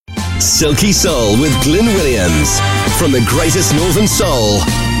Silky Soul with Glyn Williams. From the greatest northern soul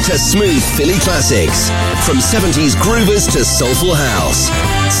to smooth Philly classics. From 70s groovers to soulful house.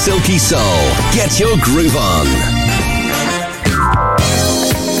 Silky Soul. Get your groove on.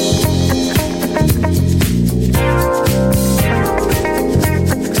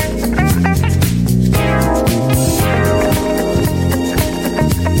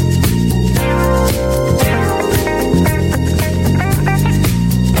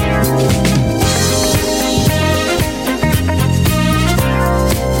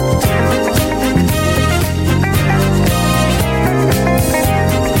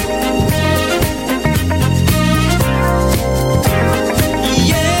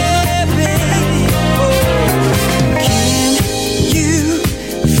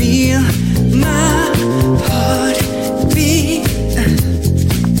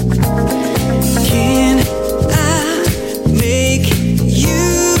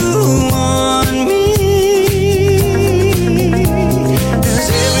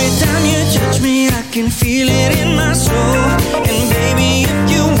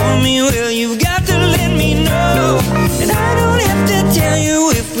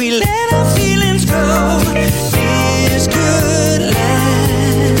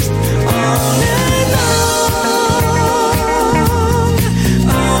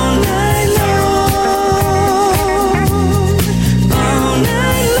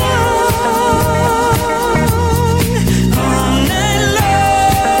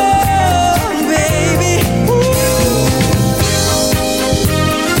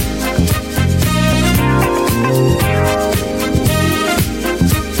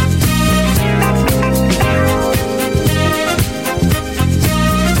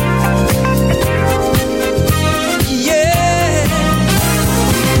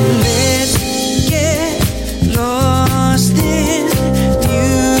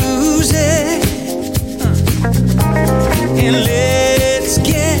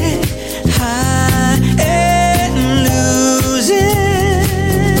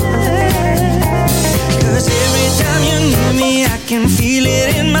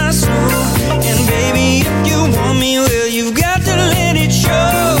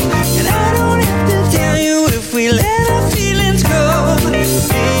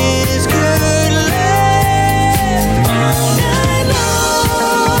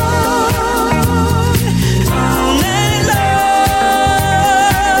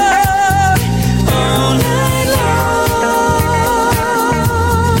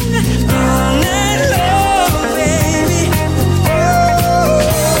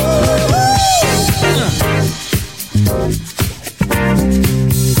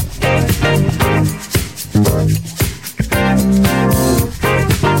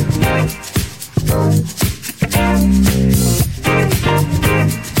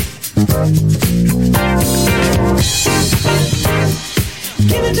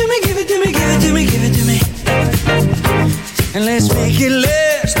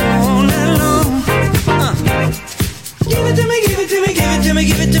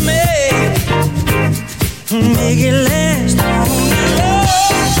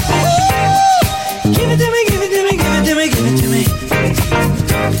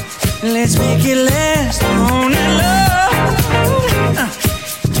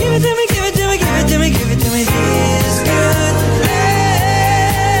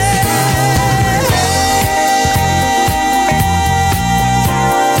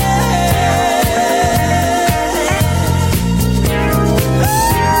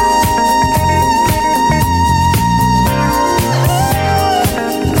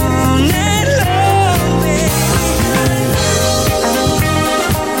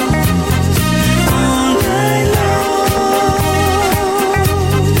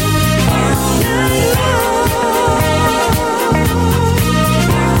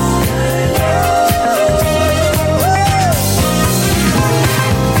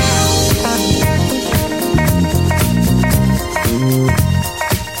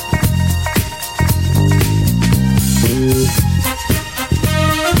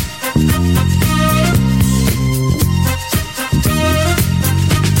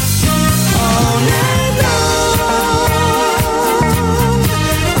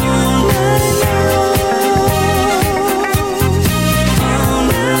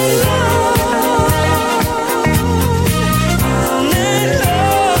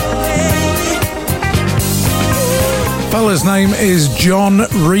 His name is John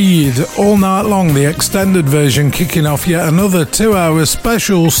Reed. All night long, the extended version kicking off yet another 2-hour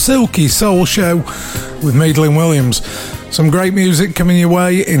special Silky Soul show with me, Glyn Williams. Some great music coming your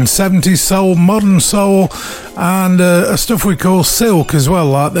way in 70s soul, modern soul, and stuff we call silk as well,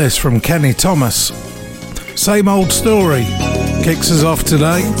 like this from Kenny Thomas. Same Old Story kicks us off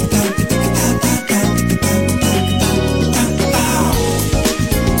today.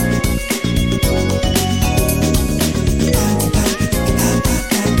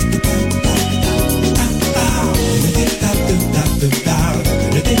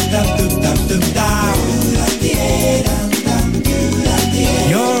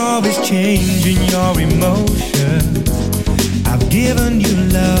 Changing your emotions. I've given you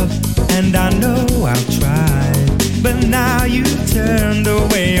love, and I know I've tried, but now you turned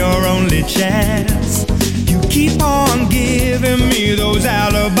away your only chance. You keep on giving me those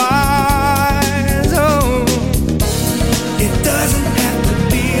alibis. Oh, it doesn't have to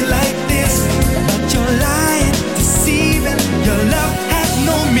be like this, but you're lying, deceiving. Your love has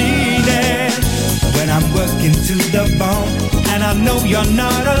no meaning when I'm working to the bone. And I know you're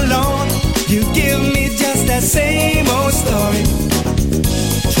not alone. You give me just that same old story.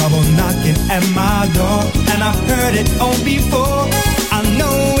 Trouble knocking at my door, and I've heard it all before. I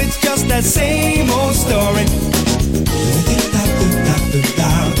know it's just that same old story.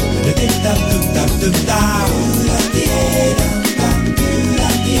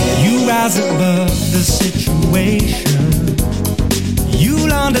 You rise above the situation.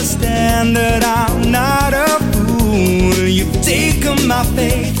 You'll understand that I'm not a fool. You've taken my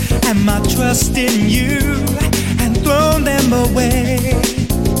faith and my trust in you and thrown them away.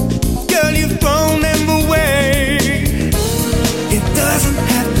 Girl, you've thrown them away. It doesn't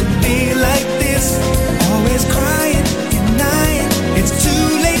have to be like this. Always crying, denying. It's too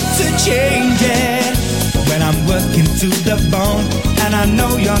late to change it. When I'm working to the bone, and I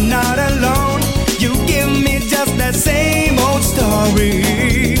know you're not alone. You give me just that same old story.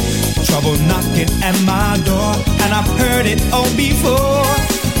 Trouble knocking at my door, and I've heard it all before.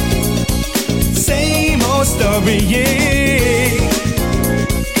 Same old story, yeah.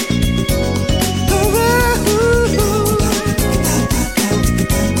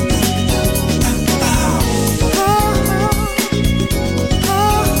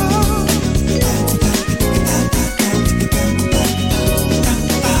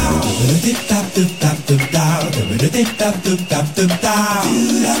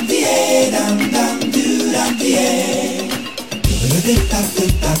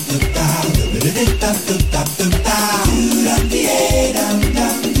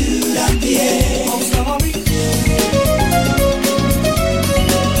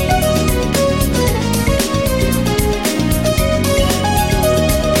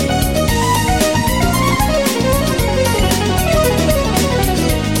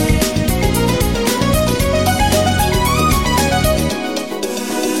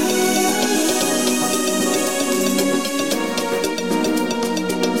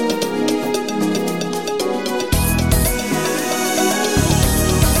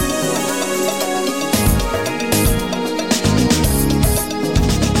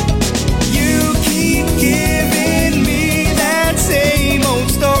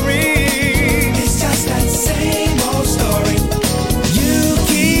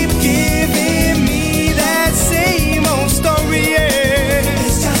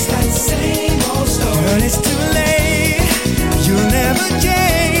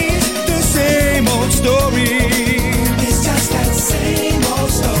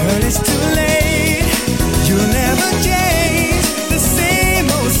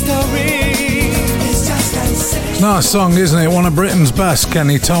 Nice song, isn't it? One of Britain's best,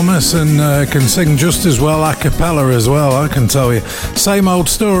 Kenny Thomas, and can sing just as well a cappella as well, I can tell you. Same Old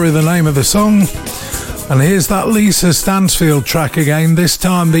Story, the name of the song. And here's that Lisa Stansfield track again, this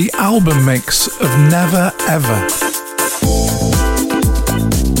time the album mix of Never Ever.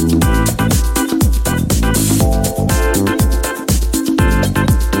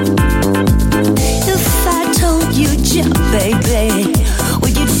 If I told you jump, baby,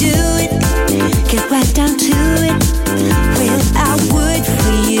 would you do it? Get right down to it. Well, I would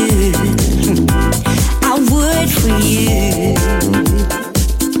for you. I would for you.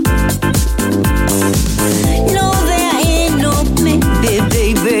 No, there ain't no maybe,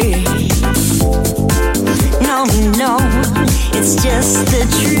 baby. No, no, it's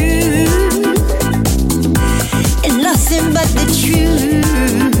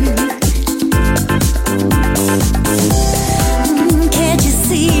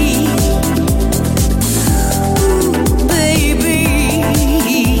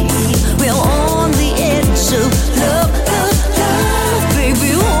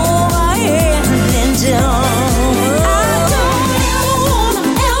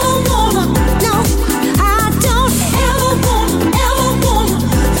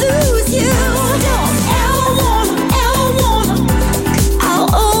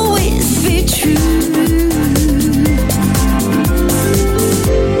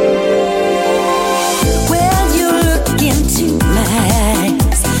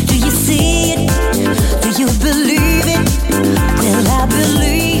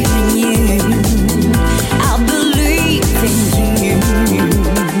believe in you. I believe in you.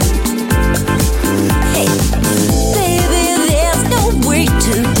 Hey, baby, there's no way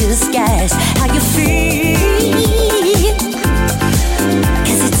to disguise how you feel.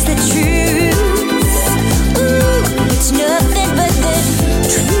 'Cause it's the truth. Ooh, it's nothing but the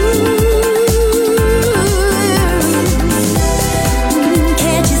truth.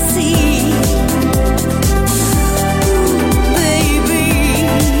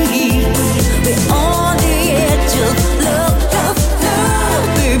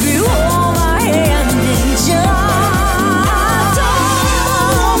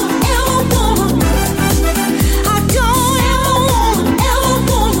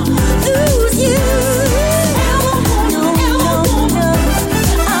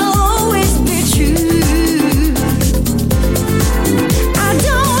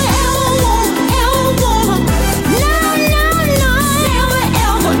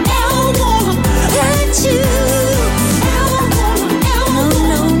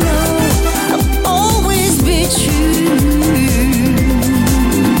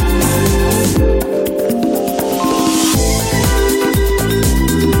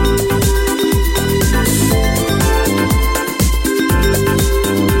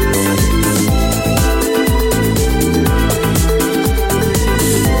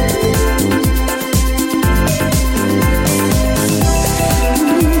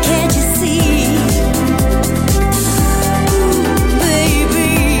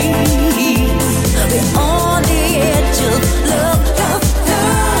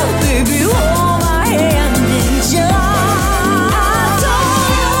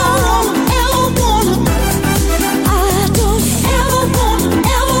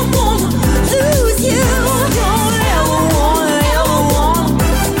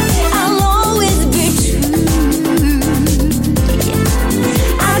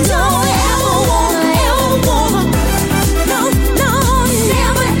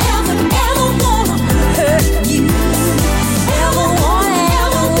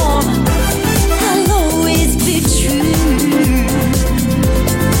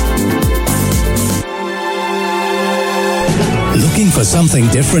 Something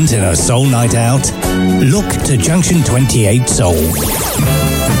different in a soul night out? Look to Junction 28 Soul.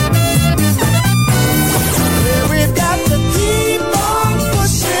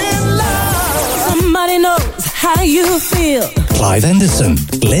 Somebody knows how you feel. Clive Anderson,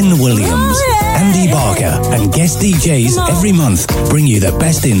 Glenn Williams, Andy Barker, and guest DJs every month bring you the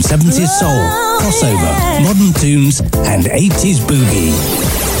best in 70s soul, crossover, modern tunes, and 80s boogie.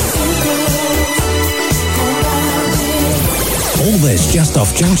 All this just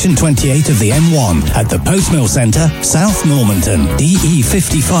off Junction 28 of the M1 at the Post Mill Centre, South Normanton,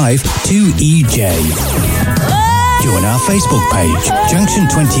 DE55 2EJ. Join our Facebook page, Junction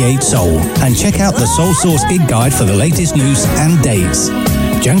 28 Soul, and check out the Soul Source gig guide for the latest news and dates.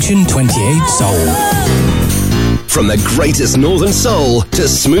 Junction 28 Soul. From the greatest northern soul to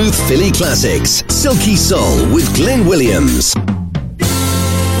smooth Philly classics, Silky Soul with Glenn Williams.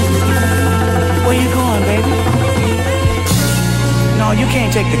 Where you going, baby? No, you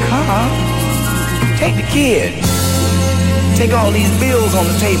can't take the car. Take the kid. Take all these bills on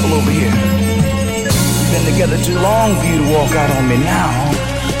the table over here. We've been together too long for you to walk out on me now.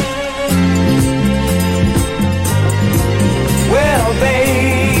 Well,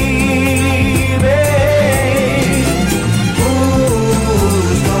 baby,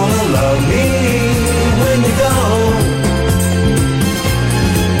 who's gonna love me when you go?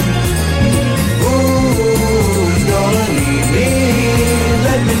 Who's gonna need me?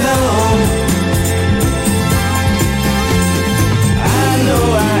 Let me know. I know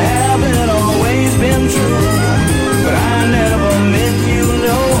I haven't always been true, but I never meant you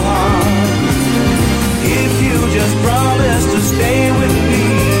no harm. If you just promise to stay with me,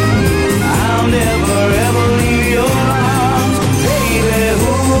 I'll never ever leave your arms. Baby,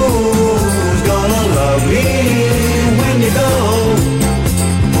 who's gonna love me when you go?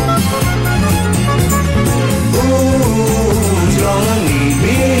 Who's gonna need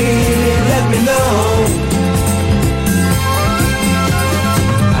me? Let me know.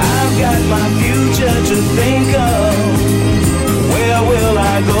 I've got my future to think of. Where will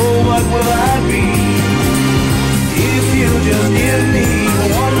I go? What will I be? If you just give me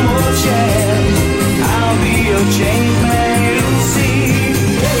one more chance, I'll be a changed man you'll see.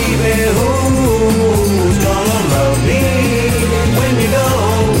 Baby, who's gonna love me when you go?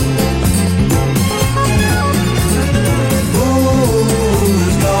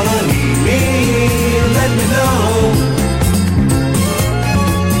 Who's gonna need me? Let me know.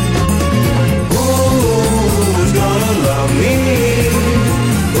 Who's gonna love me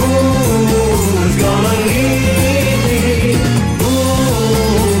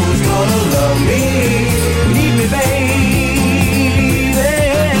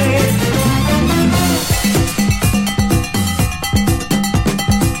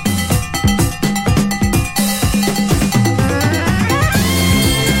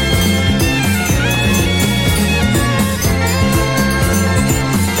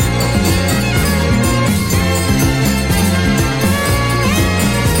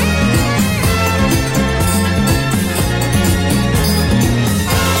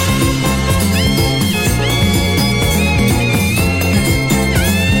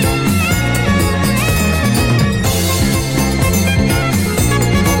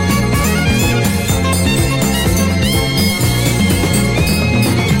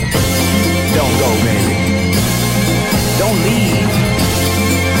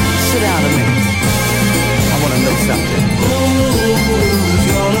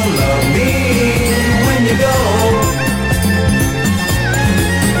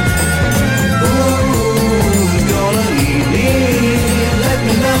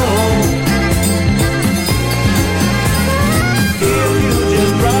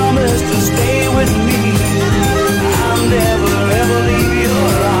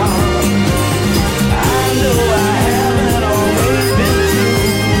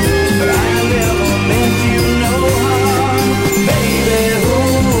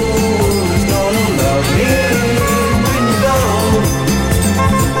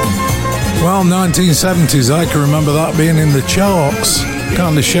 1970s, I can remember that being in the charts.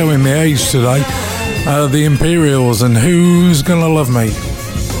 Kind of showing my age today. The Imperials and Who's Gonna Love Me.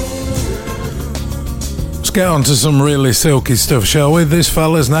 Let's get on to some really silky stuff, shall we? This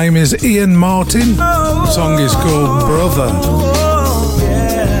fella's name is Ian Martin. The song is called Brother.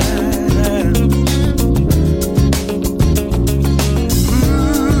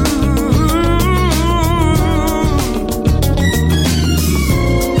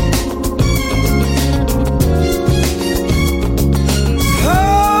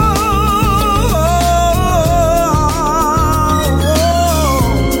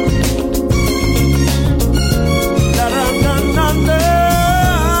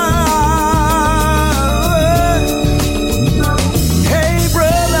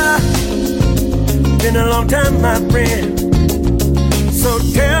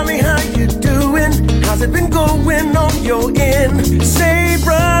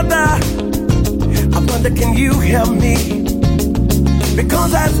 Can you help me?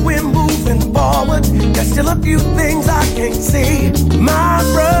 Because as we're moving forward, there's still a few things I can't see. My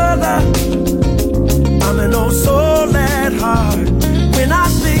brother, I'm an old soul at heart. When I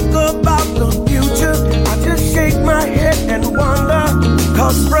think about the future, I just shake my head and wonder.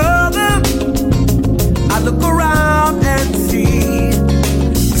 Cause brother, I look around and see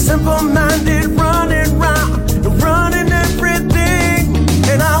simple-minded running round, running everything.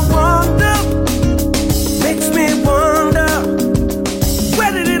 And I wonder, makes me wonder,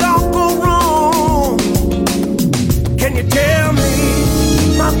 where did it all go wrong? Can you tell me,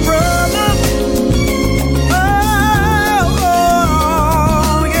 my brother?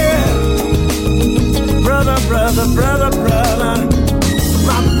 Oh, yeah. Brother, brother, brother, brother,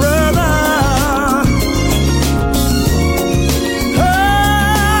 my brother. Oh,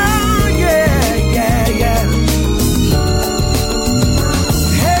 yeah, yeah, yeah.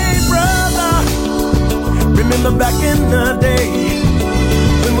 Hey, brother, remember back in the day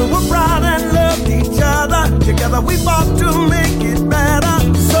when we were proud and loved each other. Together we fought to make it better.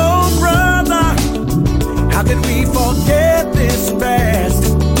 So brother, how could we forget this past?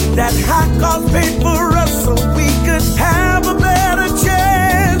 That high cost paid for us so we could have a better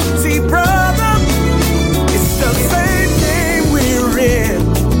chance. See brother, it's the same game we're in.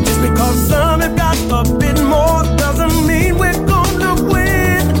 Just because some have got a bit more doesn't mean we're gonna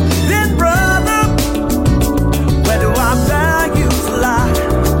win. Then brother, where do our values lie?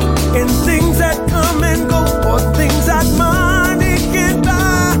 In things that come and go, or things that money can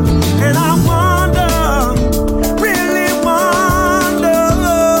buy. And I wonder, really wonder,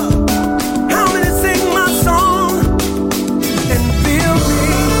 how many sing my song and feel me,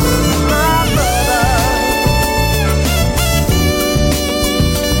 my brother.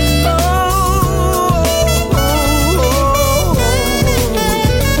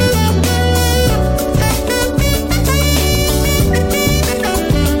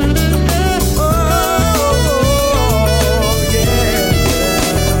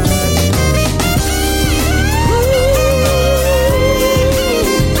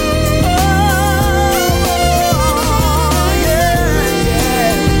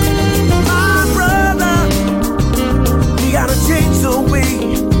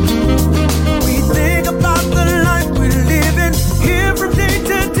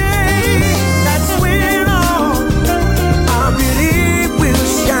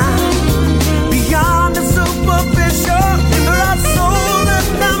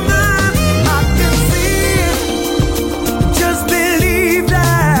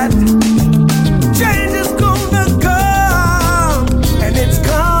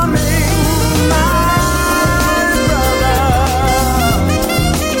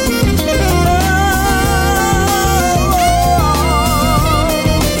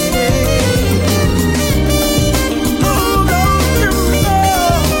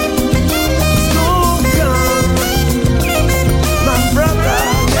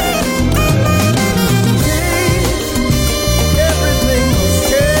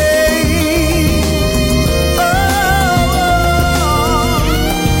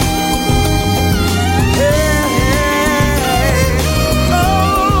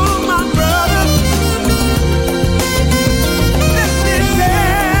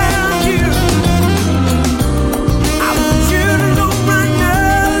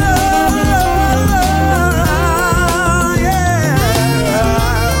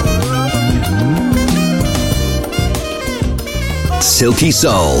 Silky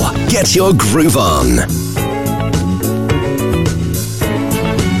Soul. Get your groove on.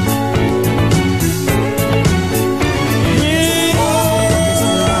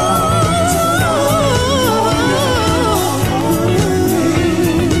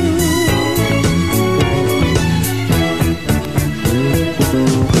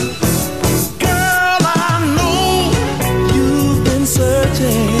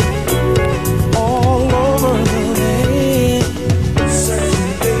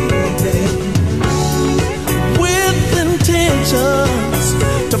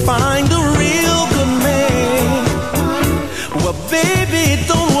 Baby,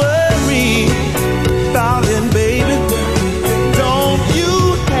 don't worry, darling, baby. Don't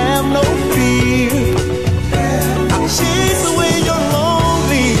you have no fear. I'll chase away your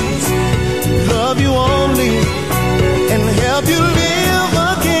lonelies, love you only, and help you live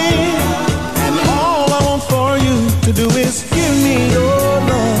again. And all I want for you to do is give me your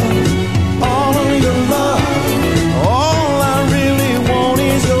love, all of your love. All I really want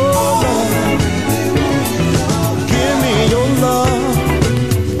is your love. Give me your love.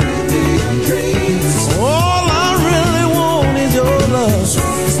 All I really want is your love.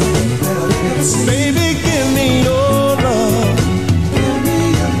 Baby, give me your love.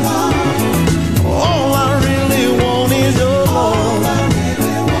 All I really want is your love.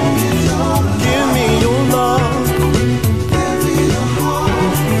 Give me your love.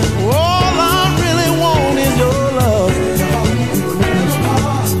 All I really want is your love.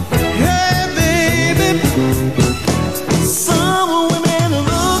 Hey, baby. Some women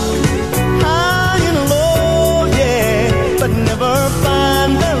look high and low, yeah, but never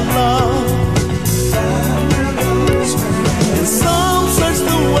find their love. And some search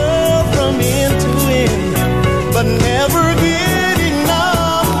the world from end to end, but never get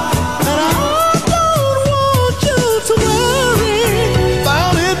enough. And I don't want you to worry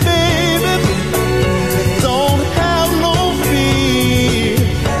about it, baby. Don't have no fear.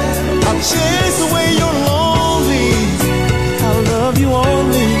 I'll chase away your lonelies. I'll love you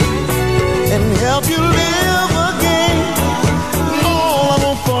only and help you live again. All I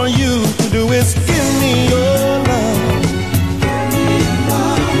want for you to do is give me your love.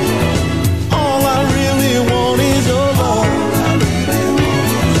 All I really want is your love.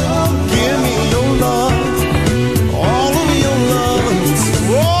 Give me your love. All of your love.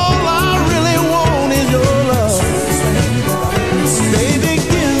 All I really want is your love. Baby,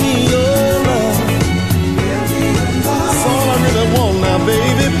 give me your love. That's all I really want now,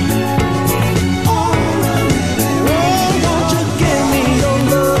 baby. Oh, won't you give me your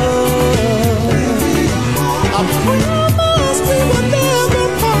love? I promise we will never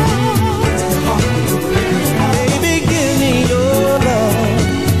part. Baby, give me your love.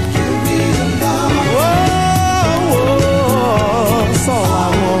 Whoa, that's all I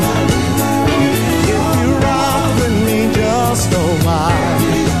want. If you rock with me just a while,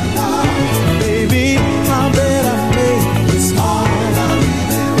 baby, I bet I make this hard.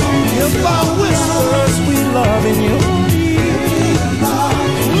 If I whisper sweet love in your ear,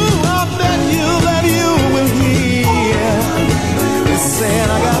 ooh, I bet you that you will hear. It's saying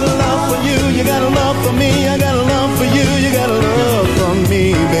I got a love for you, you got a love for me, I got a love for you, you got a love for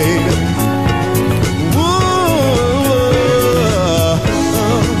me, baby.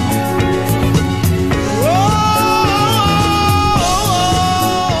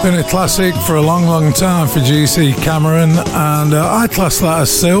 Been a classic for a long, long time for GC Cameron, and I class that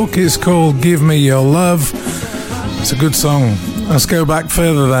as Silk. It's called Give Me Your Love. It's a good song. Let's go back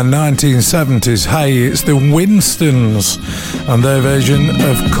further than 1970s. Hey, it's the Winstons and their version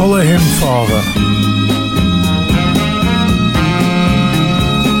of Colour Him Father.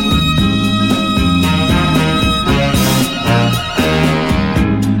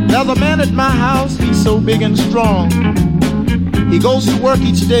 There's a man at my house, he's so big and strong. He goes to work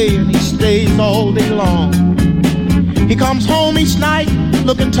each day and he stays all day long. He comes home each night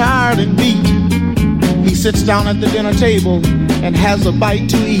looking tired and beat. He sits down at the dinner table and has a bite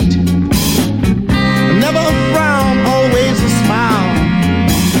to eat. Never a frown, always a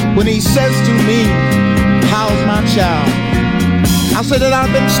smile when he says to me, how's my child? I said that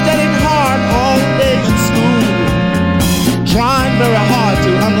I've been studying hard all day in school, trying very hard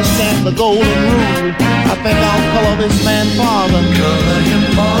to understand the golden rule. I think I'll color this man father. Color him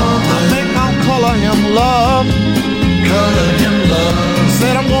father. I think I'll color him love. Color him love.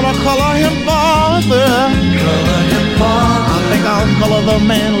 Said I'm gonna color him father. Color him father. I think I'll color the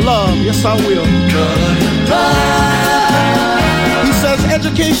man love. Yes, I will. Color him love. He says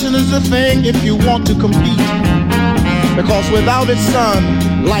education is the thing if you want to compete, because without it, son,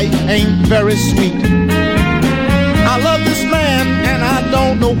 life ain't very sweet. I love this man and I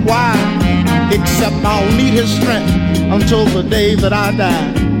don't know why, except I'll need his strength until the day that I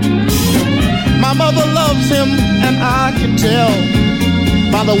die. My mother loves him and I can tell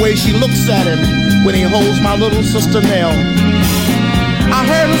by the way she looks at him when he holds my little sister Nell. I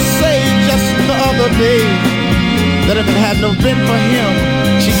heard her say just the other day that if it hadn't have been for him,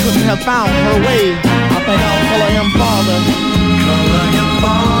 she couldn't have found her way. I think I'll color him father. Color him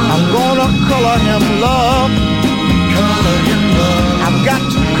father. I'm gonna color him love. Color him love. I've got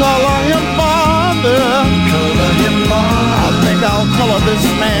to color him father. Color him father. I think I'll color this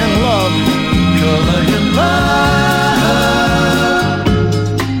man love. Color him love.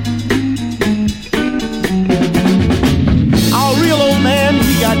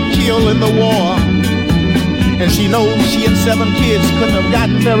 She knows she and 7 kids couldn't have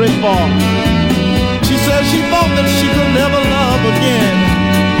gotten very far. She says she thought that she could never love again.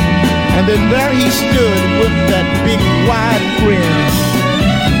 And then there he stood with that big wide grin.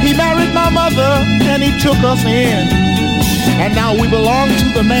 He married my mother and he took us in. And now we belong to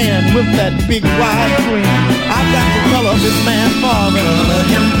the man with that big wide grin. I've got to color this man father. Color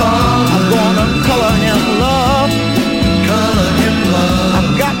him father. I'm gonna color him love. Color him love.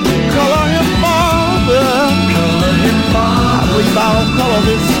 I've got to color him father. Color him father. I believe I'll color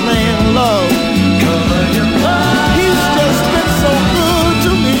this man love. Color him love. He's just been so good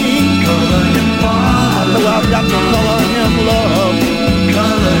to me. Color him father. I know I've got to color him love.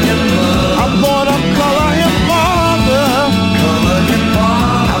 Color him love. I'm gonna color him father. Color him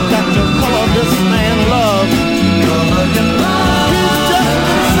father. I've got to color this man love. Color him love. He's just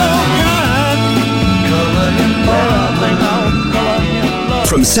been so kind. Color him I think I'll color him love.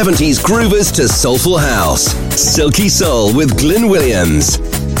 From 70s groovers to soulful house, Silky Soul with Glyn Williams.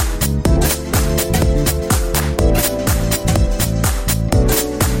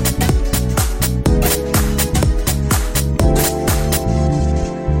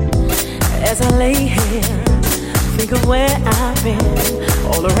 As I lay here, think of where I've been,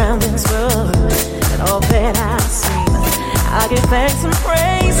 all around this world, and all that I've seen. I give thanks and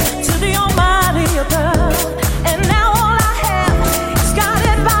praise to the Almighty above, and now all I have is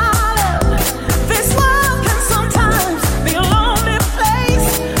guided by love. This world can sometimes be a lonely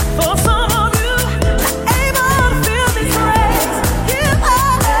place for some of you, not able to feel this grace. Give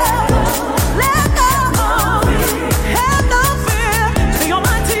up, let go, have no fear. The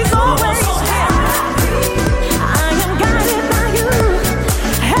Almighty's always.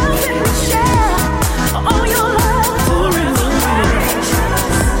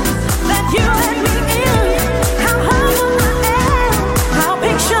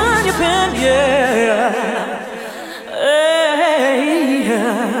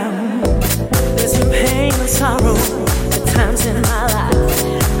 Sorrow at times in my life,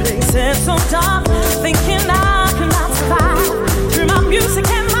 places so dark, thinking I cannot survive. Through my music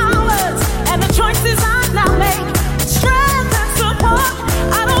and my words, and the choices I now make, strength and support.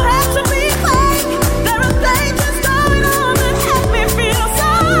 I don't have to be fake. There are things going on that help me feel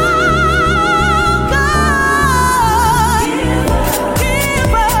so good.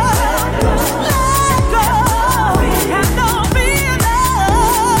 Give up, let go, and don't be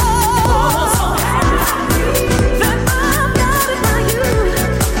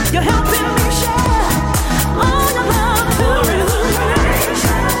you're helping me share all your love to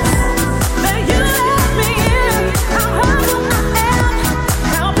that you let me in. How humble I am,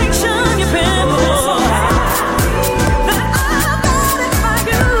 how patient you've been. That I've got it by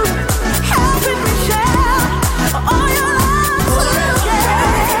you, helping me share all your love to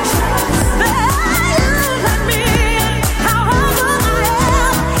that you let me in. How humble I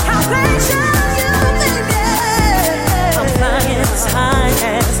am, how patient you've been. I'm flying as high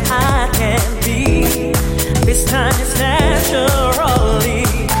as I can be. This time it's naturally.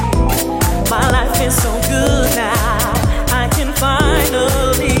 My life is so good now. I can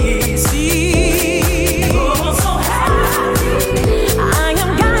finally see. I'm so happy. I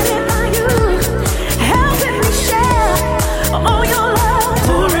am guided by you, helping me share all your love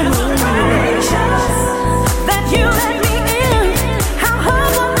to that you let me in. How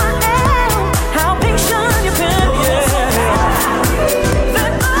humble I am, how patient you've been.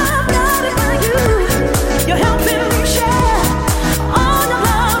 You're helping me share all your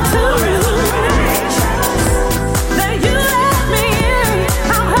love to that you let me in.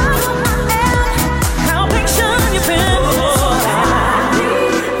 How humble I am, how patient you've been.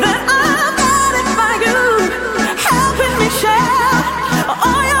 That I've got it by you, helping me share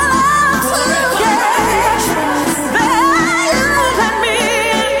all your love to that you let me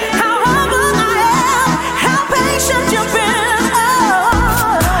in. How humble I am, how patient you've been.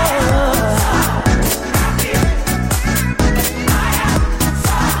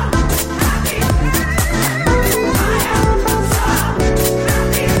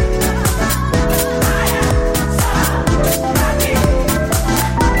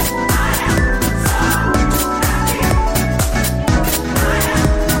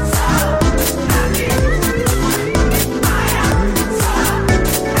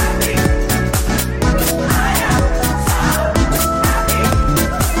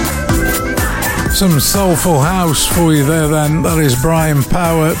 Some soulful house for you there then. That is Brian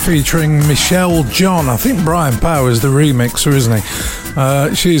Power featuring Michelle John. I think Brian Power is the remixer, isn't he?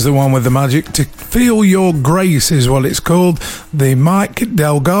 She's the one with the magic. To Feel Your Grace is what it's called. The Mike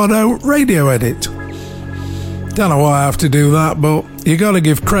Delgado radio edit. Don't know why I have to do that, but You got to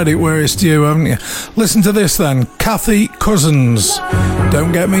give credit where it's due, haven't you? Listen to this then. Kathy Cousins,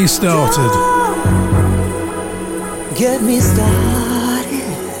 Don't Get Me Started. Get me started.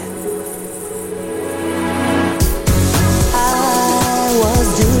 I was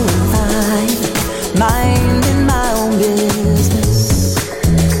doing fine, minding my own business.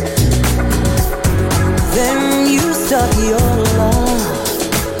 Then you stuck your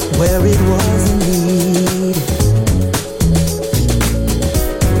love where it wasn't needed.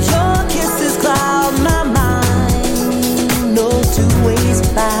 Your kisses cloud my mind, no two ways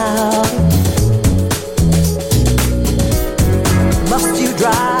about it. Must you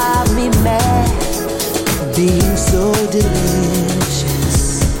drive me mad, being so delicious?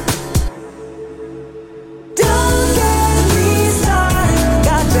 Don't get me started,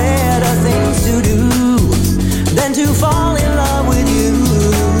 got better things to do than to fall in love with you.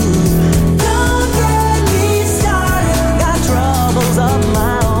 Don't get me started, got troubles of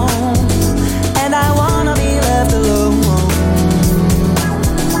my own, and I wanna be left alone.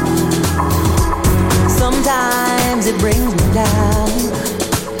 Sometimes it brings me down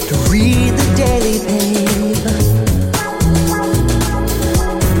to read the daily paper.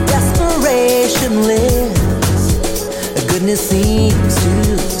 Desperation lives, goodness seems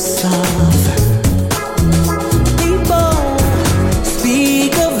to suffer. People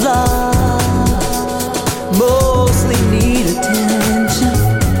speak of love, mostly need attention.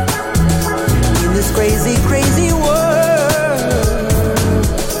 In this crazy, crazy world,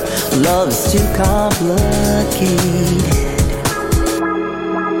 love is too complicated.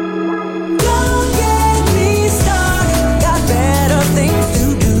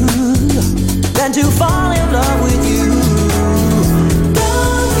 Than to fall in love with you.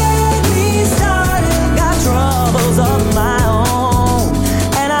 Don't get me started, got troubles of my own,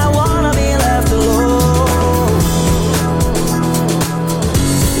 and I wanna be left alone.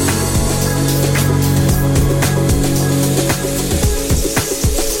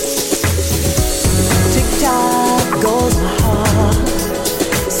 Tick-tock goes my heart,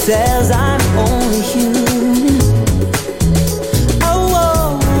 says I'm only human.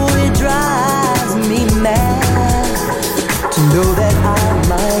 Know that I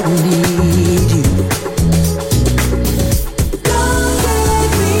might need you. Don't get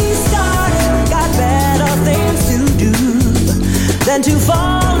me started, got better things to do than to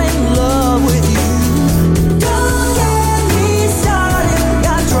fall in love with you. Don't get me started,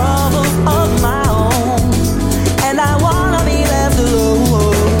 got troubles of my own, and I wanna be left alone.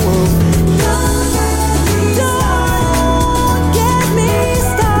 Don't get me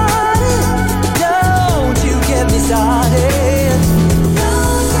started, don't you get me started.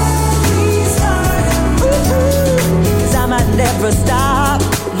 Never stop,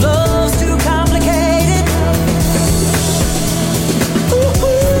 love's too complicated. Ooh,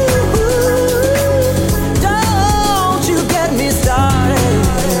 ooh, ooh. Don't you get me started.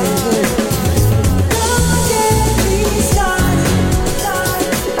 Don't get me started.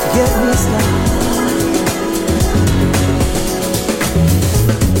 Get me started.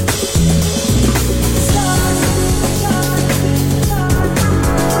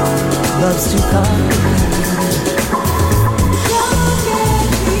 Love's too complicated.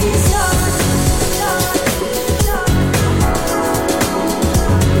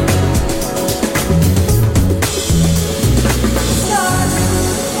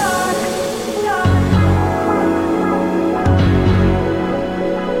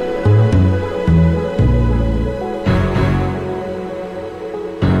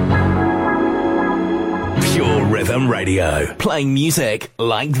 Radio, playing music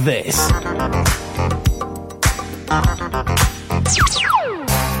like this.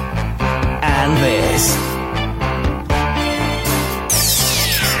 And this.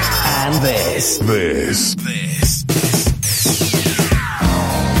 And this. This.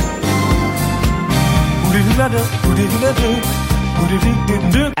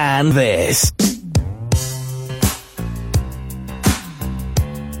 And this.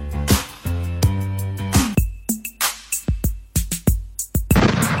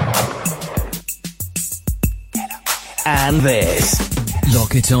 And this.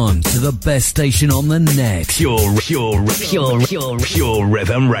 Lock it on to the best station on the net. Pure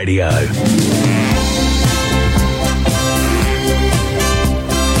Rhythm Radio.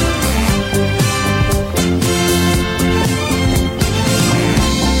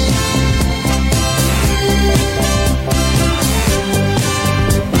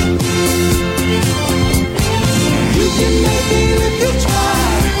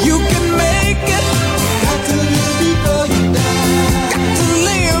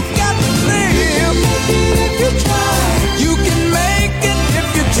 You can make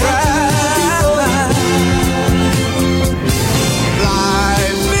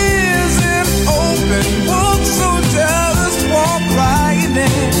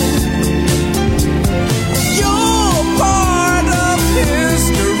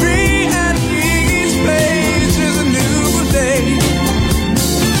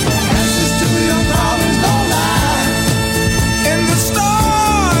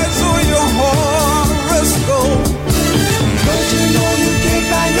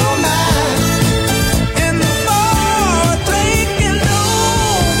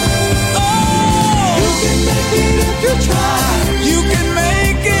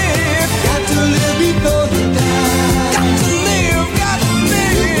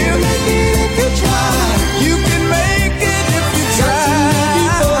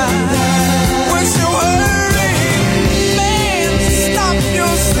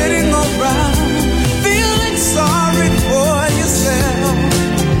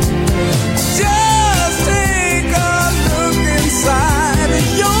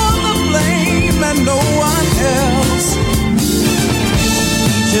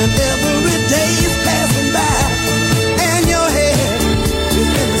Every day is passing by, and your head is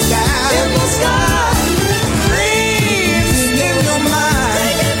in the sky. In the sky. Dreams in your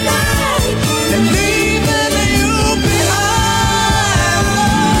mind, and leaving you behind.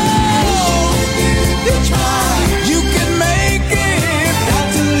 Oh, you try, you can make it. Got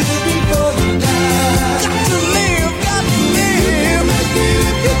to live before you die. Got to live, got to live.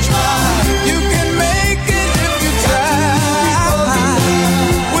 If you try, you can make it if you try.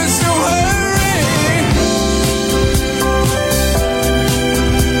 We're so hurrying.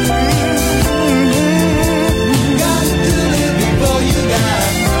 Got to live before you die.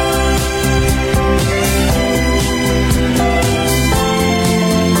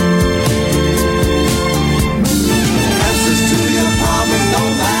 Answers to your problems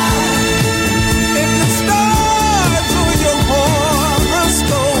don't lie. If the stars are your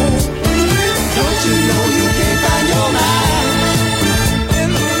horoscope, don't you know you can't find your mind? In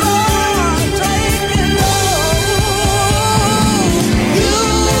the Lord, taking you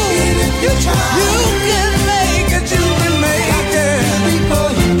if you try. You can make it, you can make it.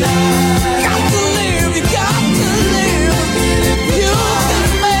 Before you die. Got to live, you got to live. You can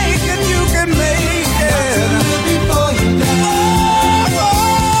make it, you can make it. Before you die.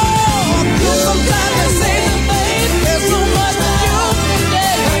 You sometimes can say the faith. There's so much that you can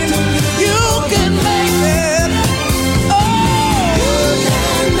gain. You can make it. Oh, you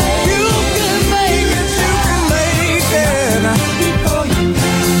can make it, you can make it. Before you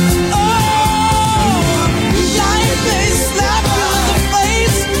die. Oh, life may slap you in the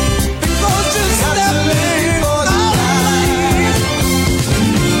face because you're stepping out of line.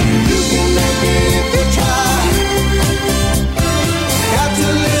 You can make it if you try. Got to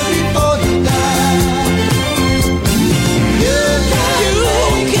live before you die. You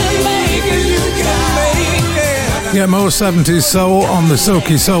can make it, you can make it. Get more 70s soul on the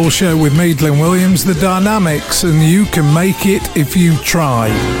Silky Soul Show with me, Glyn Williams, The Dynamics, and you can make it if you try.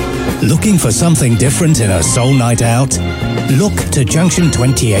 Looking for something different in a soul night out? Look to Junction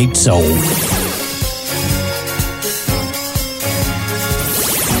 28 Soul.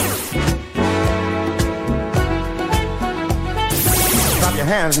 Clap your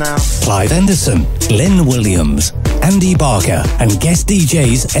hands now. Clive Anderson, Glyn Williams, Andy Barker, and guest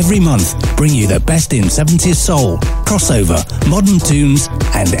DJs every month bring you the best in 70s soul, crossover, modern tunes,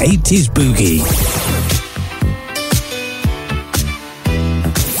 and 80s boogie.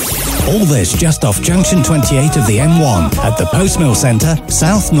 All this just off Junction 28 of the M1 at the Post Mill Centre,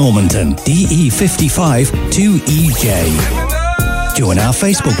 South Normanton, DE55 2EJ. Join our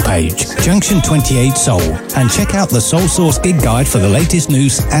Facebook page, Junction 28 Soul, and check out the Soul Source gig guide for the latest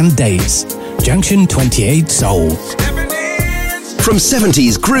news and dates. Junction 28 Soul. From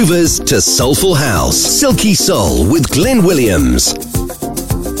 70s groovers to soulful house, Silky Soul with Glyn Williams.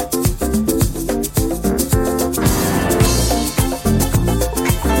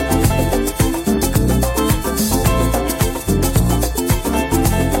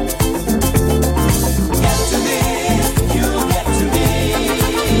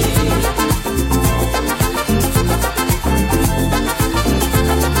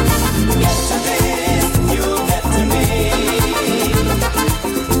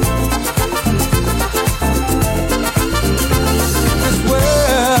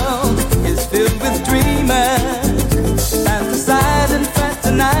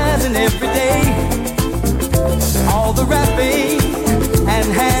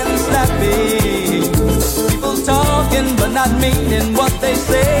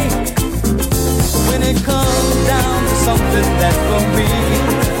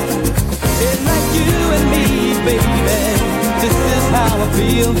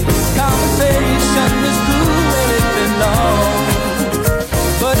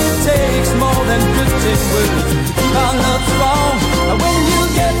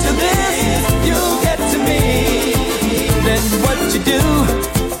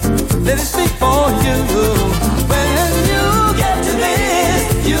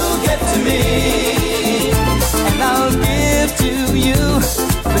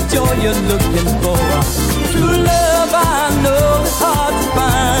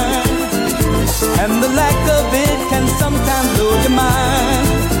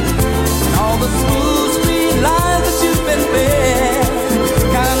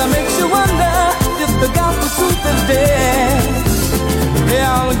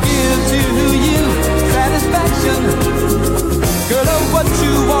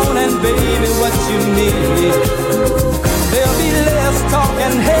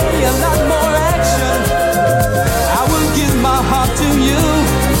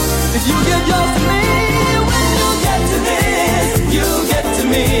 If you get yours to me, when you get to this, you get to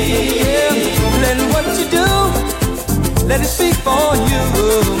me. let it speak for you.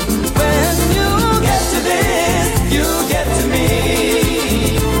 When you get to this, you get to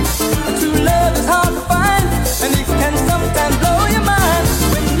me. True love is hard to find, and it can sometimes blow your mind.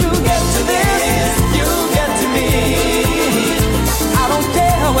 When you get to this, you get to me. I don't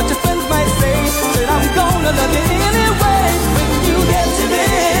care what your friends might say, but I'm gonna love you anyway. When you get to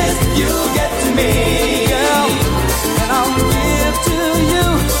this, you get to me, girl, and I'll give to you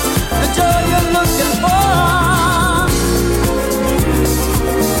the joy you're looking for.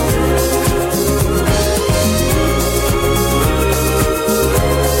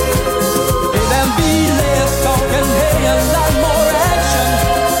 Hey, there'll be less talk and hey, a lot more action,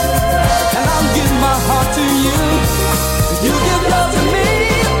 and I'll give my heart to you. You give love to me.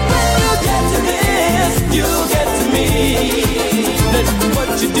 When you get to this, you get to me. Let what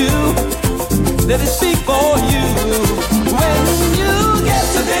you do, let it speak for you. When you get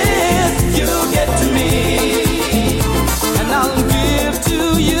to this, you get to me, and I'll give to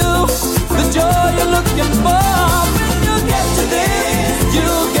you the joy you're looking for. When you get to this, you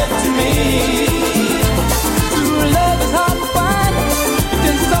get to me. True love is hard to find, it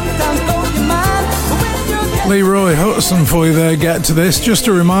can sometimes blow your mind. When you get Leroy Hudson for you there, get to this. Just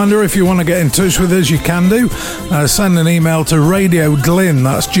a reminder, if you want to get in touch with us, you can do. Send an email to Radio Glyn,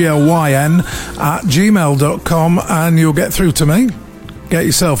 that's GLYN, at gmail.com, and you'll get through to me. Get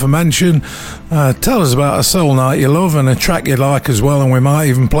yourself a mention. Tell us about a soul night you love and a track you like as well, and we might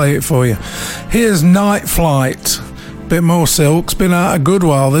even play it for you. Here's Night Flight. Bit more Silk's been out a good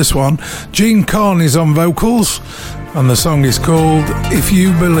while, this one. Gene Carney's on vocals, and the song is called If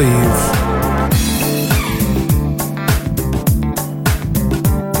You Believe.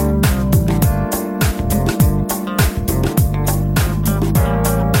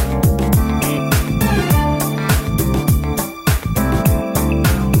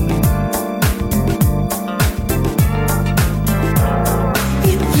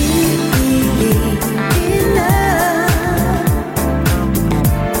 If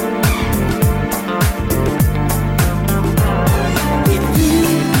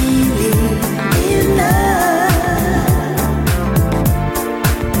you believe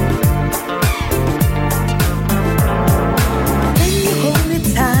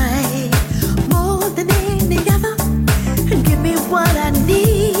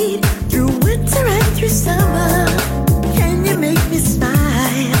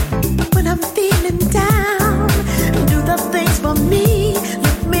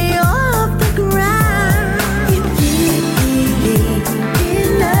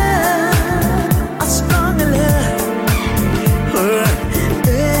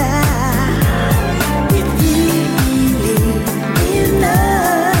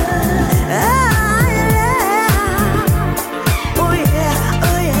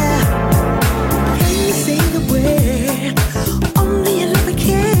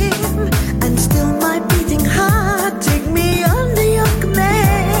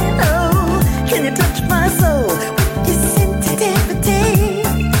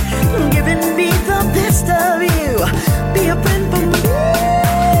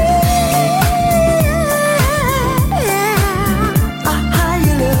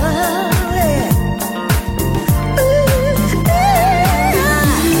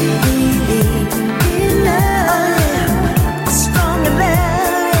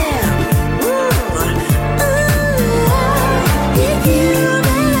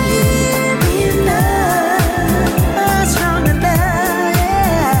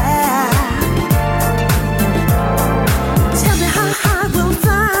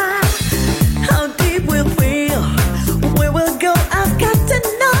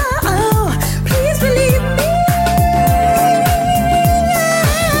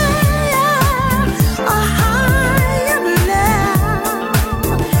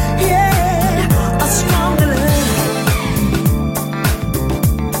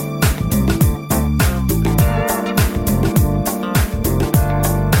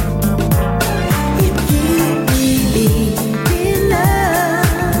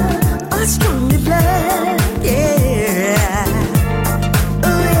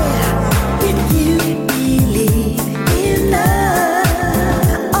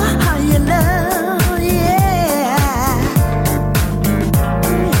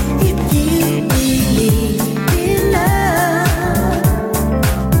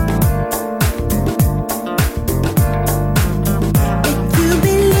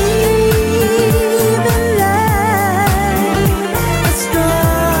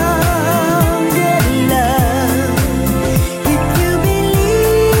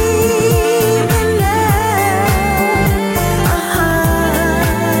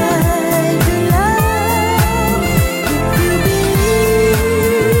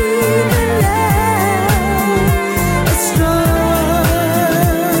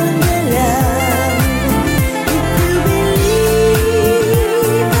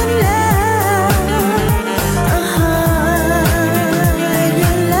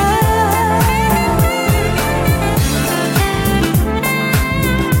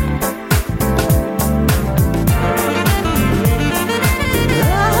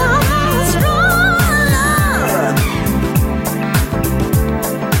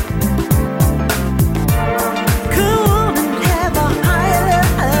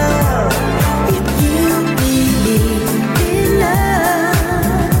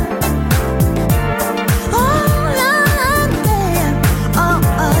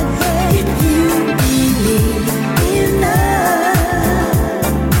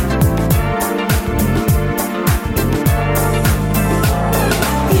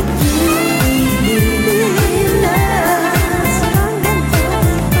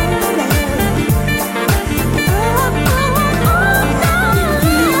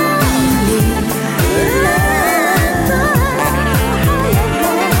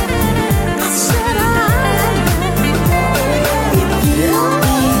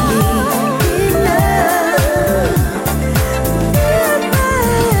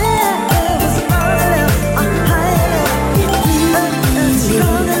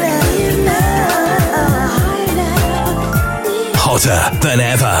hotter than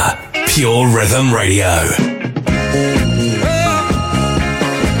ever. Pure Rhythm Radio.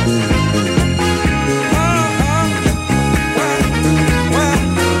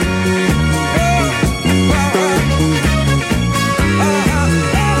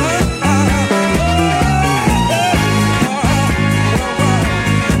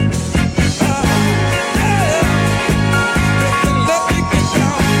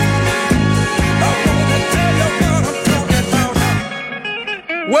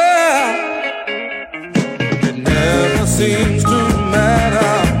 Seems to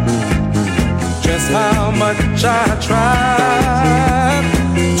matter just how much I try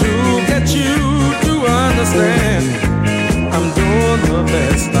to get you to understand. I'm doing the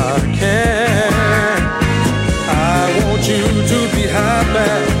best I can. I want you to be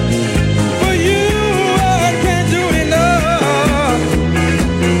happy. For you, I can't do enough.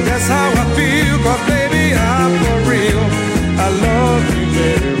 That's how I feel, 'cause baby, I'm for real. I love you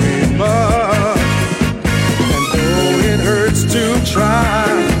very much. To try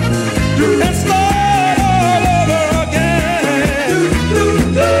and start all over again.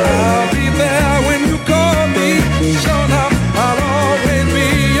 I'll be there when you call me. Sure enough, I'll always be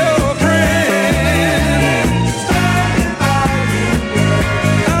your friend. Standing by you,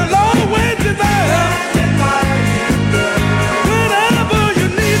 I'll always be there. Whenever you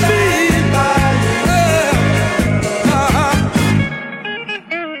need me.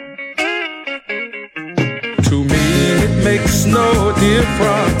 To me, it makes no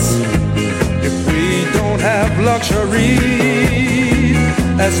difference if we don't have luxury,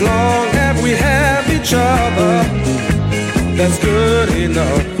 as long as we have each other. That's good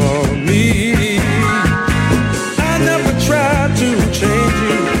enough for me. I never try to change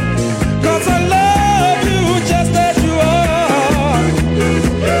you, 'cause I love you just as you are.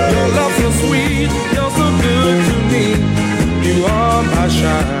 Your love's so sweet, you're so good to me. You are my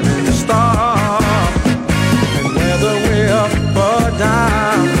shining star. Whether we're up or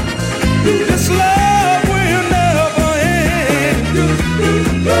down, this love will never end.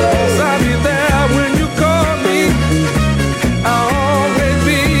 'Cause I'll be there when you call me. I'll always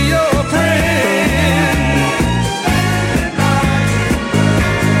be your friend.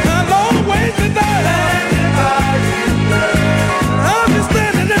 I'll always be there. I'll be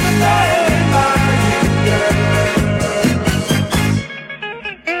standing in the dark.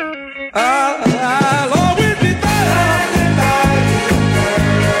 I'll always be there.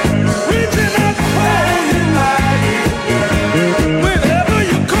 Reaching out for you. Whenever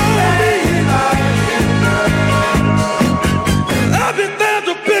you call me, I'll be there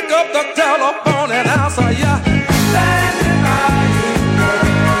to pick up the telephone and answer ya. Standing by you.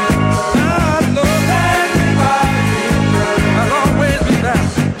 I know standing by you. I'll always be there.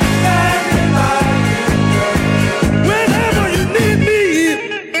 Standing by you. Whenever you need me,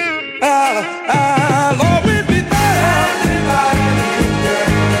 I'll always be there.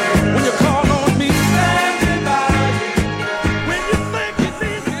 When you call on me, when you think you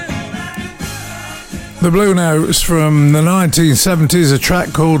need me. The Blue Notes from the 1970s, a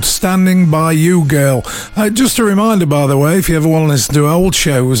track called Standing By You Girl. Just a reminder, by the way, if you ever want to listen to old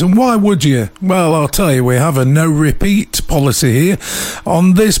shows, and why would you? Well, I'll tell you, we have a no repeat policy here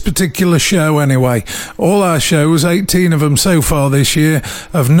on this particular show anyway. All our shows, 18 of them so far this year,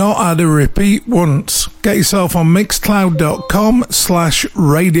 have not had a repeat once. Get yourself on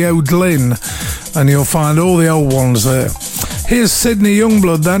mixcloud.com/Radio Glyn and you'll find all the old ones there. Here's Sydney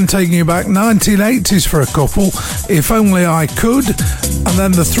Youngblood then, taking you back 1980s for a couple, If Only I Could, and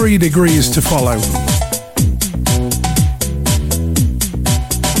then the 3 Degrees to follow.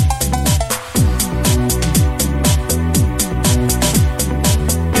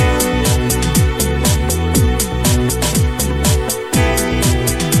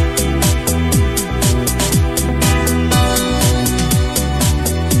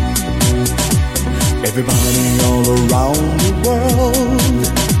 Everybody all around the world,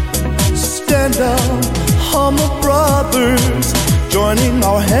 stand up, humble brothers, joining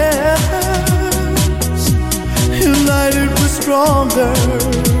our hands, united we're stronger,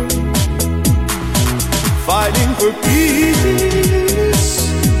 fighting for peace,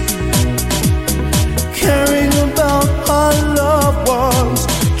 caring about our loved ones,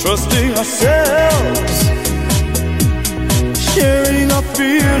 trusting ourselves, sharing our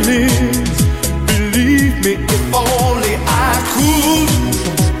feelings. Believe me, if only I could,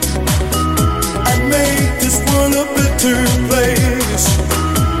 I'd make this world a better place.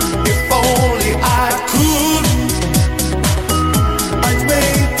 If only I could, I'd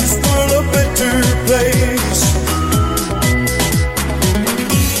make this world a better place.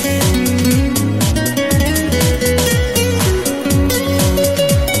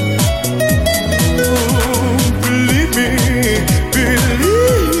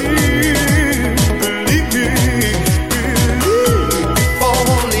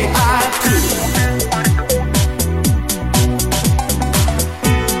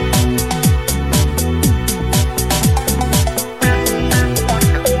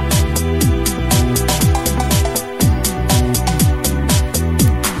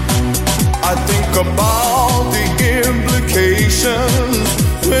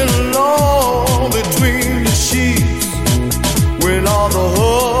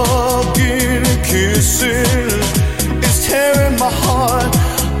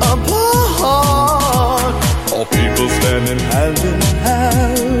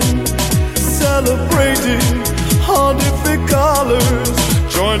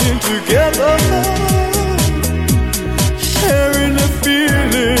 together, sharing the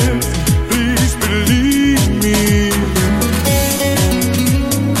feelings. Please believe me.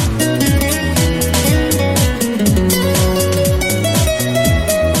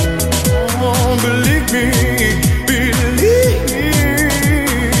 Oh, believe me, believe me.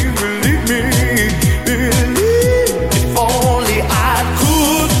 If only I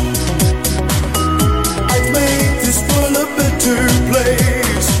could, I'd make this world a better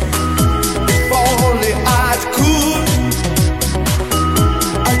place. If only I could,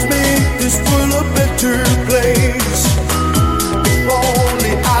 I'd make this world a better place. If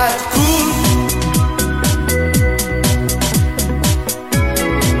only I could.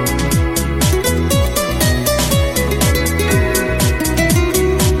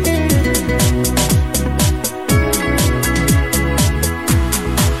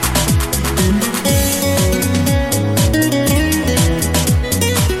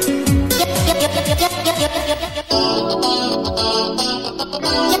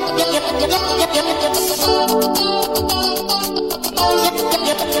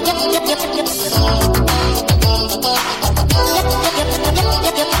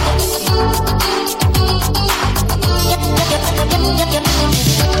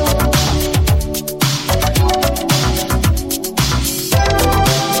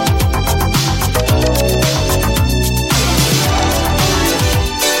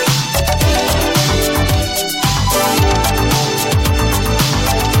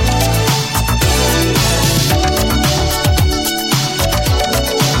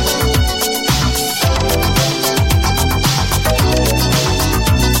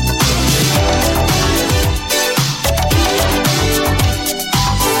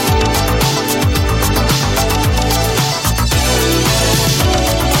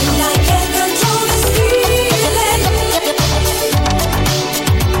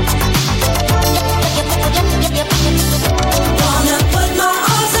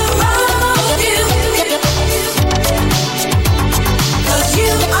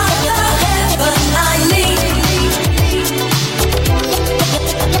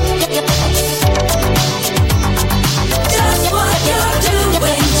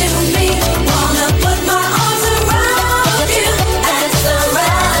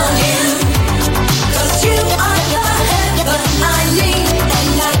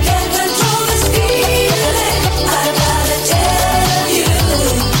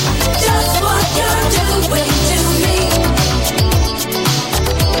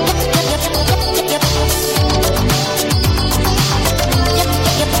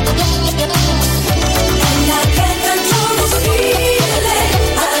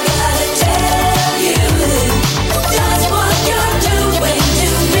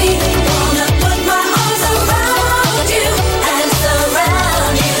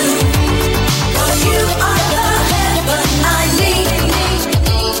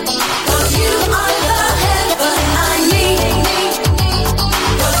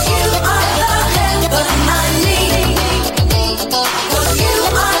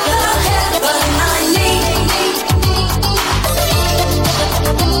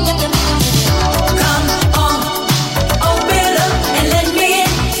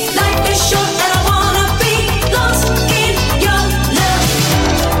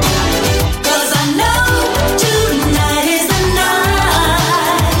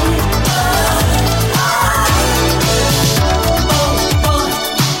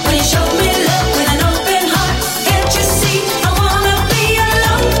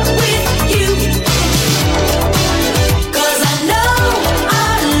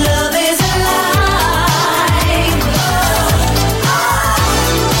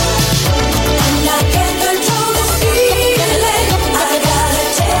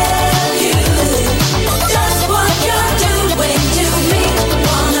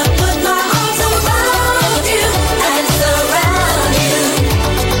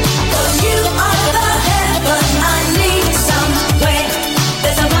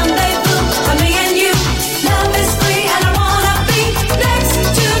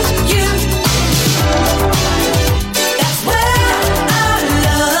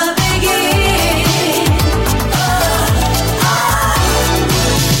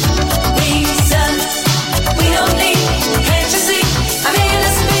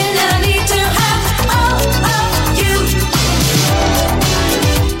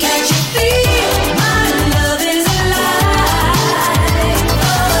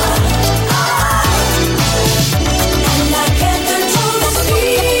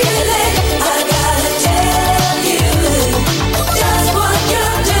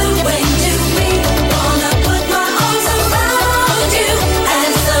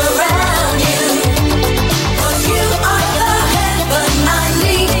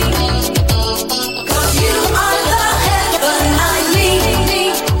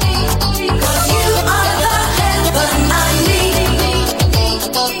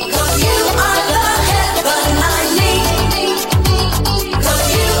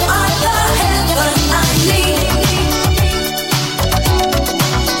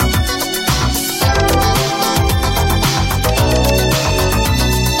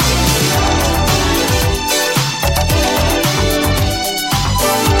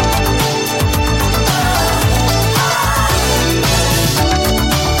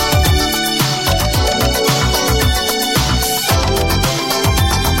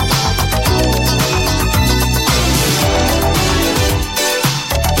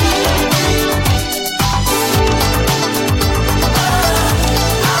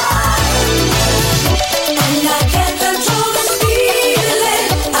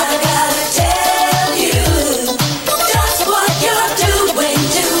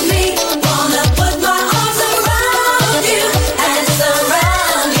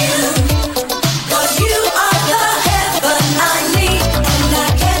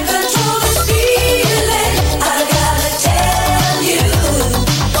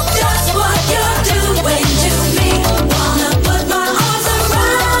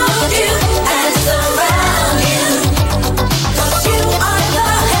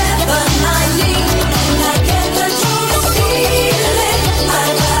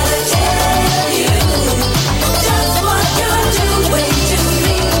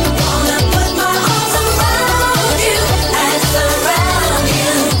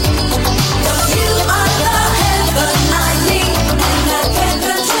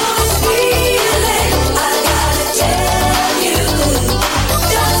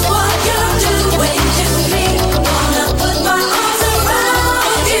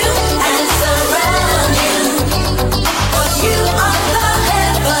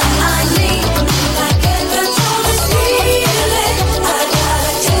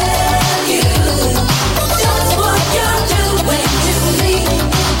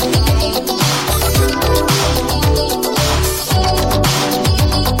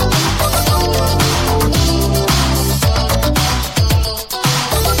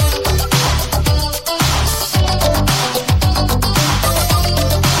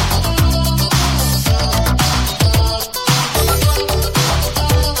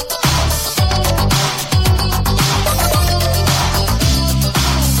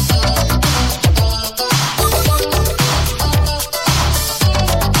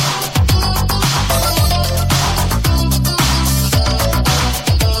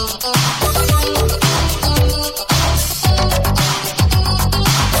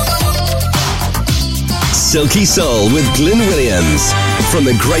 Silky Soul with Glyn Williams. From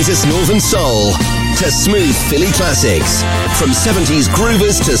the greatest northern soul to smooth Philly classics. From 70s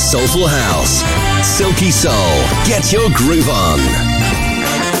groovers to soulful house. Silky Soul. Get your groove on.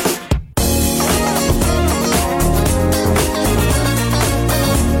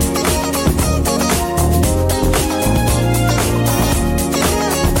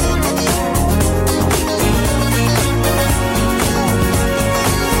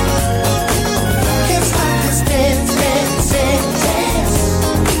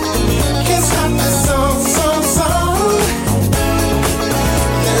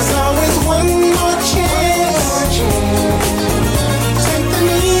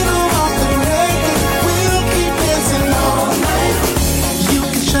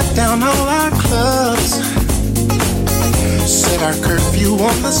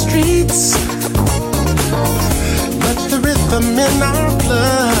 On the streets, but the rhythm in our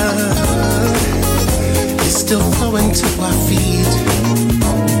blood is still flowing to our feet.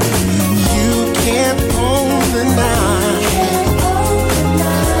 You can't own the night,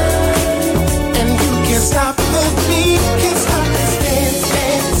 and you can't stop the beat. Can't stop this dance,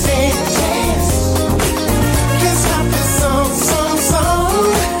 dance, dance, dance. Can't stop this song, song, song.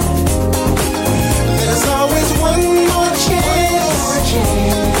 There's always one more chance.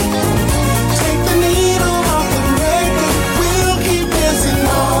 Take the needle off the record. We'll keep dancing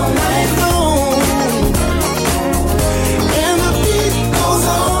all night long. And the beat goes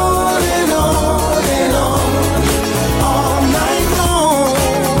on and on and on, all night long.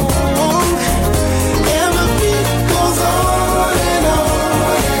 And the beat goes on and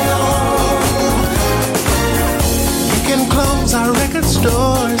on and on. You can close our record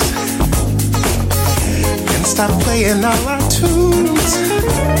stores and stop playing all our tunes,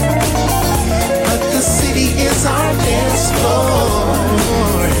 but the city is our dance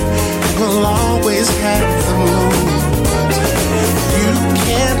floor, and we'll always have the mood. You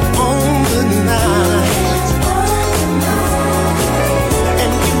can't own the night,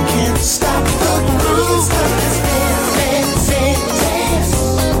 and you can't stop the groove. Stop this dance, dance, dance, dance.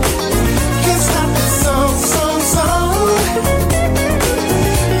 Can't stop this song, song, song.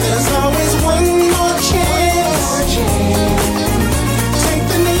 There's always one more chance. Take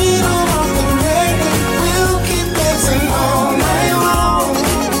the needle off the record. We'll keep dancing all night long.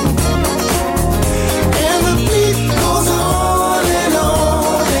 And the beat goes on and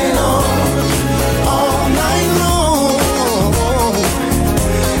on and on, all night long.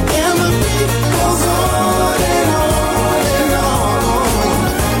 And the beat goes on and on and on.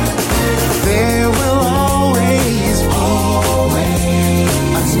 There will always be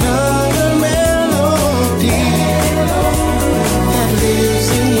another melody that lives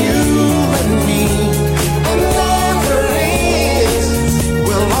in you and me, and never ends.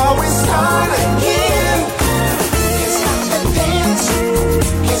 We'll always start again. Can't stop the dance,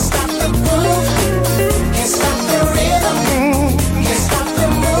 can't stop the groove, can't stop the rhythm, can't stop the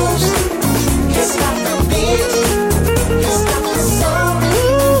moves, can't stop the beat, can't stop the song,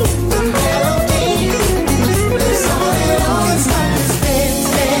 the melody lives on and on. Can't stop this dance,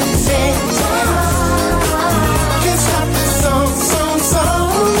 dance, dance, dance. Can't stop this song, song,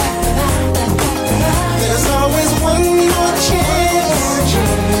 song. There's always one more chance.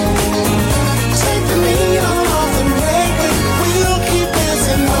 Take the needle off the record. We'll keep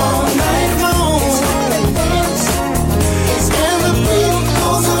dancing all night long. And the beat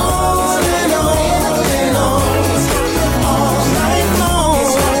goes on and on and on, all night long.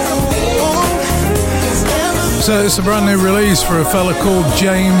 So it's a brand new release for a fella called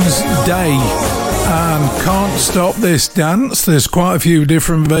James Day, and Can't Stop This Dance. There's quite a few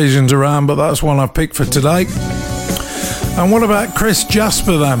different versions around, but that's one I've picked for today. And what about Chris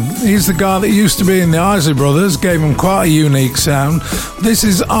Jasper then? He's the guy that used to be in the Isley Brothers, gave him quite a unique sound. This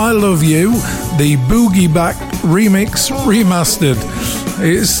is I Love You, the Boogie Back remix remastered.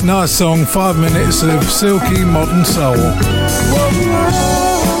 It's a nice song, 5 minutes of silky modern soul.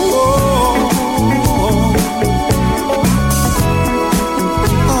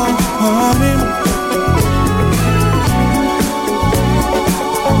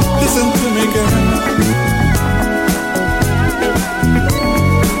 Listen to me, girl.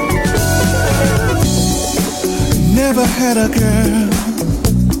 Never had a girl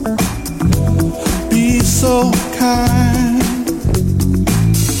be so kind,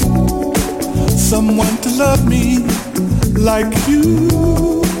 someone to love me like you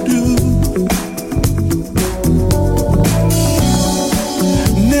do.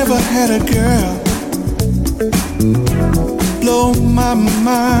 Never had a girl blow my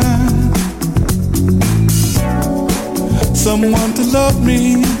mind, someone to love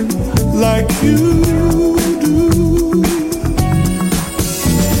me like you do.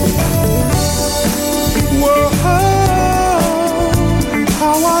 Whoa,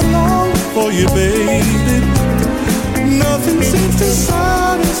 how I long for you, baby. Nothing seems to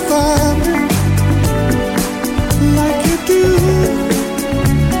satisfy me like you do.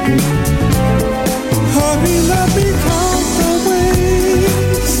 Honey, let me count the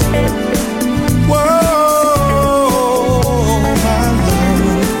ways. Whoa, my love,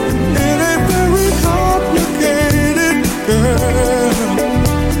 it ain't very complicated, girl.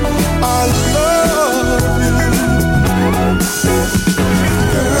 I love you,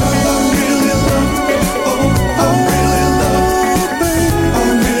 girl. I really love, oh, I really love, baby. I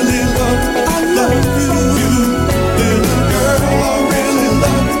really love you, little girl. I really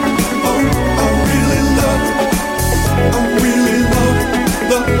love, oh, I really love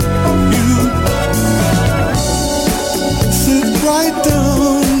you. Sit right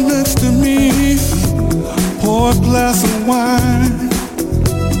down next to me, pour a glass of wine.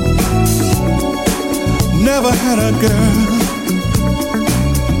 Never had a girl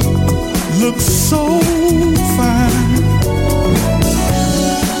look so fine.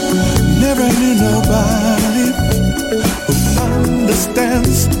 Never knew nobody who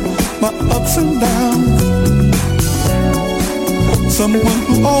understands my ups and downs. Someone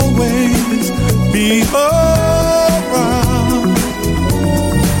who always be around.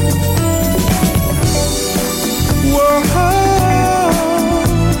 Whoa,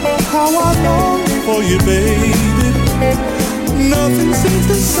 how I long for you, baby. Nothing seems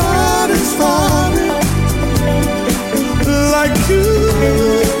to satisfy me like you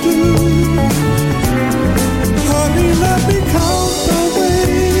do. Honey, let me count the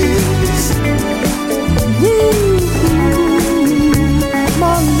ways. Woo.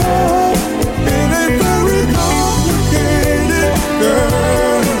 My love, it ain't very complicated,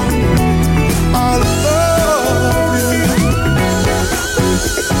 girl. I love you,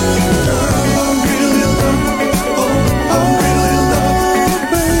 girl. I really love, oh, I really love,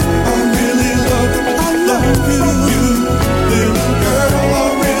 baby. I really love you, little girl. I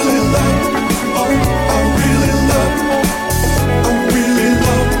really love, oh, I really love you.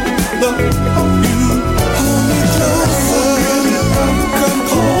 Hold me closer. Come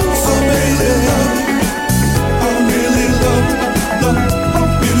closer, baby. I really love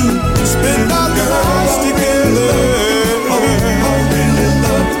you. Spend our lives together. I really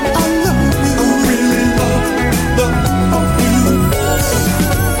love you. I really love you.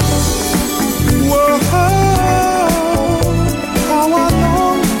 Whoa, how I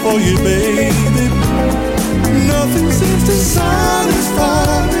long for you, baby. Nothing seems to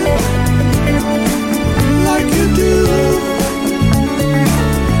satisfy me like you do.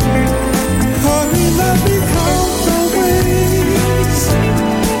 Honey, let me count the ways.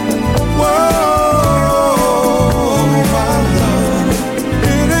 Whoa, my love,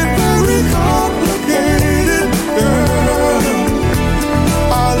 it ain't very complicated, girl.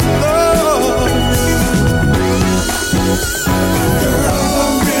 I love you, girl. I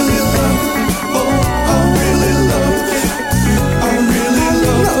really love, oh, I really love you. I really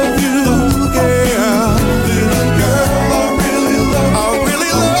love you, girl. Little girl, I really love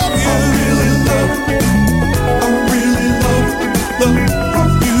you. I really love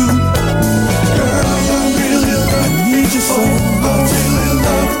you, girl. I really love, I need you so. I really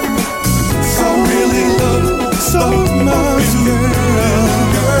love, I really love so much, girl.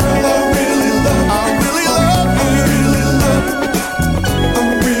 Girl, I really love you. I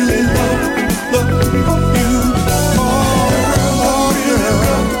really love you. Oh,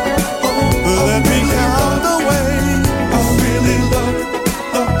 girl, let me count the way. I really love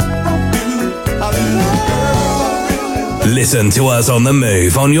you. I love, girl, I really love. Listen to us on the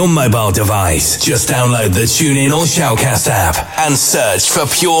move on your mobile device. Just download the TuneIn or Shoutcast app and search for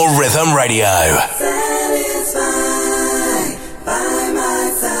Pure Rhythm Radio. Satisfied by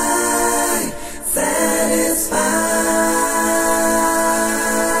my side, satisfied.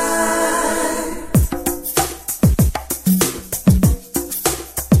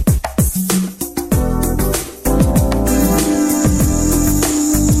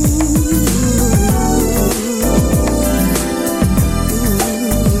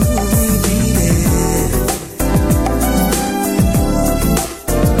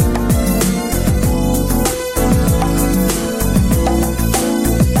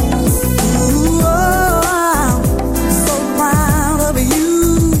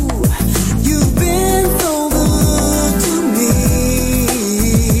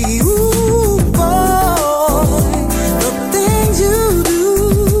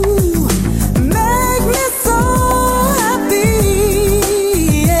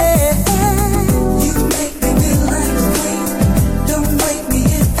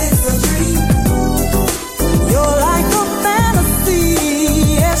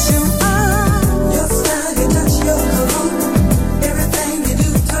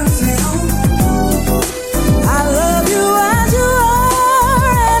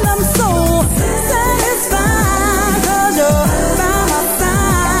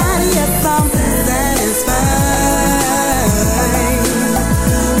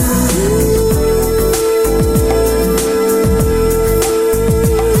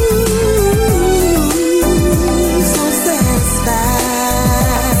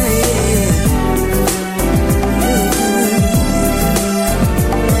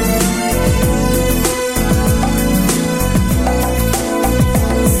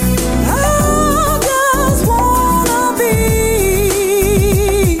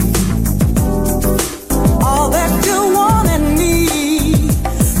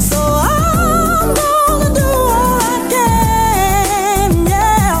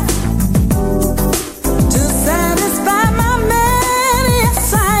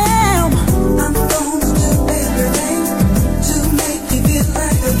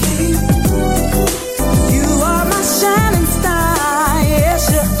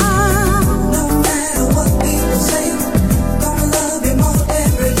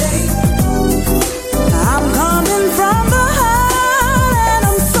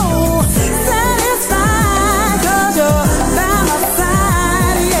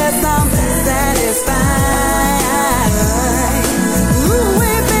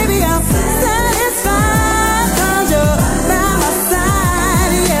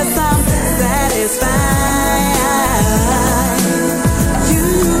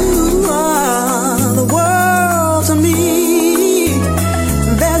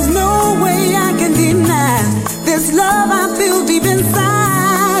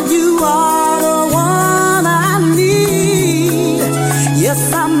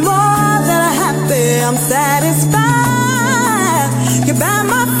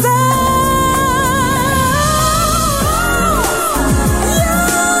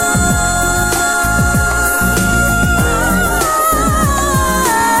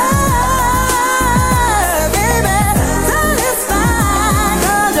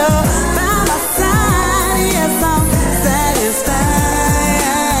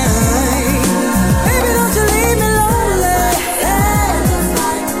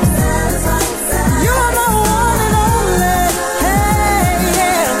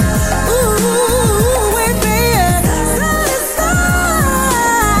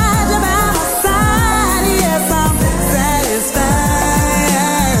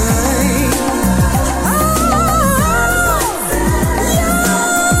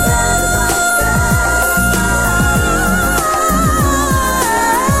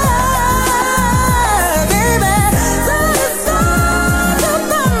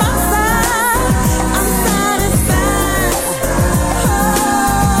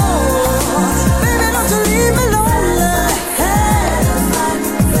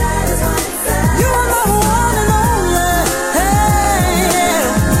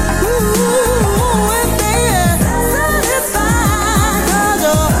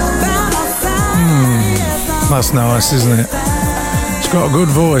 That's nice, isn't it? It's got a good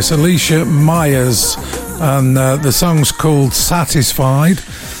voice, Alicia Myers, and the song's called Satisfied.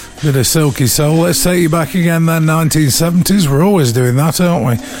 Bit of Silky Soul. Let's take you back again then, 1970s. We're always doing that, aren't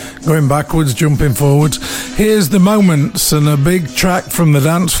we? Going backwards, jumping forwards. Here's The Moments, and a big track from the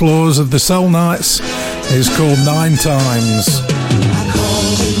dance floors of the Soul Nights is called 9 Times. I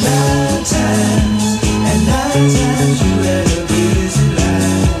called you 9 times, and 9 times you had a busy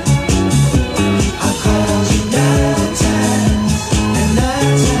line. I called you 9 times, and 9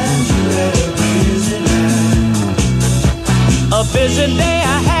 times you had a busy line. A busy day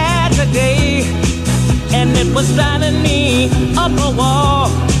I had today, and it was driving me up a wall.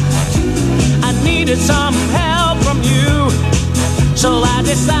 I needed some help from you, so I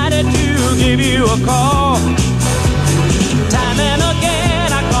decided to give you a call. Time and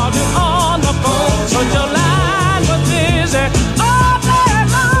again I called you on the phone, but your line was busy all day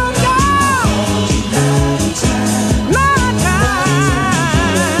long. Yeah. 9 times.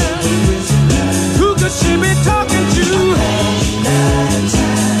 Who could she be talking to?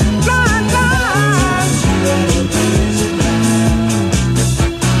 9 times.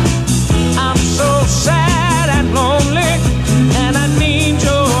 I'm so sad and lonely, and I need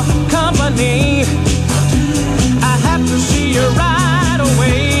your company. I have to see you right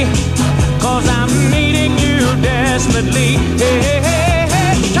away, 'cause I'm needing you desperately. Hey, hey, hey,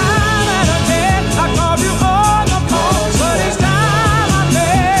 hey. Time and again I called you on the phone, but each time I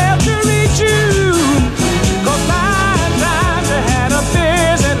failed to reach you, 'cause 9 times you had a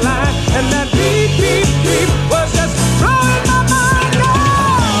busy line, and that beep, beep, beep was just blowing my mind.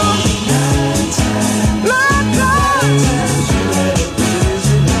 Oh, 9 times.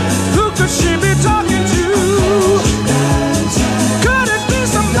 Who could she be talking to? Could it be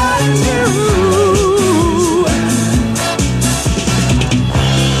somebody new?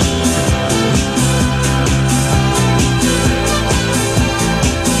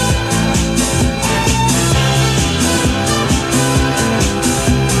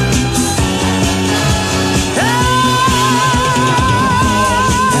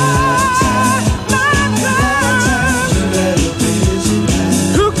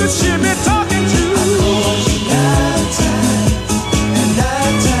 Who could she be talking to?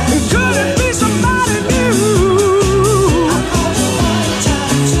 Could it be somebody new?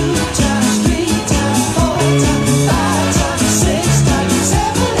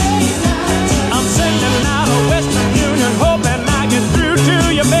 I'm sending out a Western Union, hoping I get through to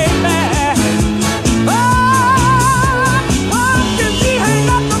you, baby. Oh, why did she hang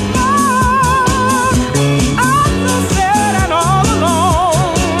up the phone? I'm so sad and all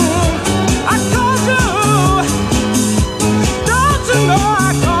alone. I called you. Don't you know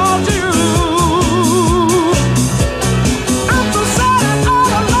I called you? I'm so sad and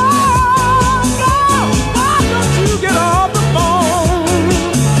all alone. No, why don't you get off the phone?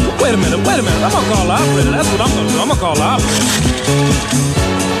 Wait a minute. I'm gonna call the operator. That's what I'm gonna do. I'm gonna call the operator.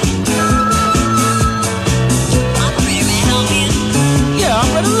 Operator, may I help you? Yeah,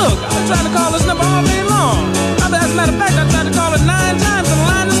 operator, look, I've been trying to call this number all day long. As a matter of fact, I tried to call it 9 times and the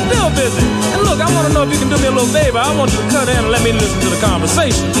line is still busy. And look, I want to know if you can do me a little favor. I want you to cut in and let me listen to the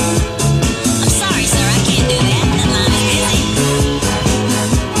conversation. I'm sorry, sir, I can't do that. The line is busy.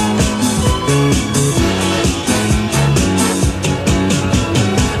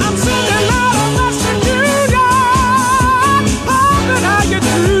 I'm sending out a Western Union, hoping I get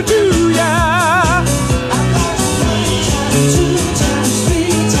through to ya.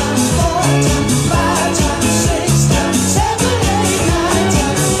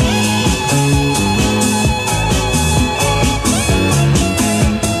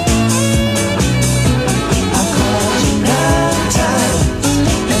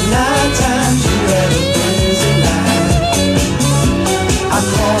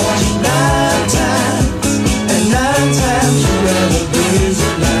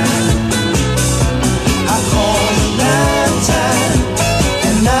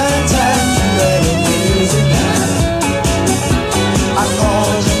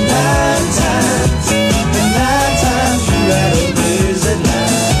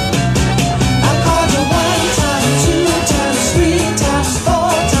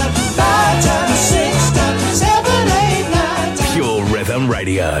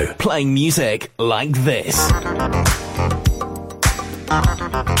 Radio, playing music like this.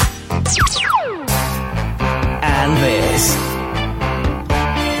 And this.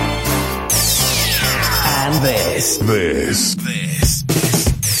 And this. This.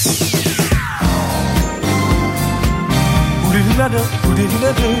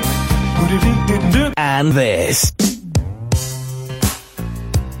 And this.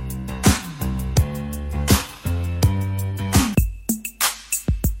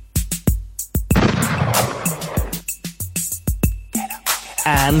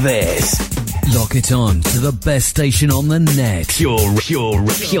 and this. Lock it on to the best station on the net. Pure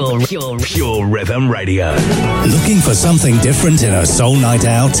Rhythm Radio. Looking for something different in a soul night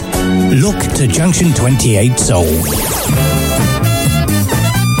out? Look to Junction 28 Soul. We've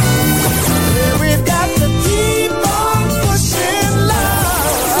got to keep on pushing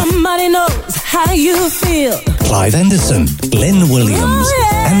love. Somebody knows how you feel. Clive Anderson, Glenn Williams,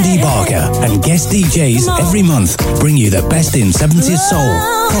 Andy Barker, and guest DJs every month bring you the best in 70s soul,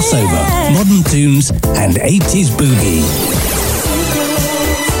 crossover, modern tunes, and 80s boogie.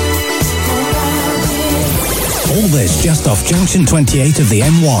 All this just off Junction 28 of the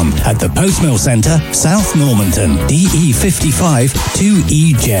M1 at the Post Mill Centre, South Normanton, DE55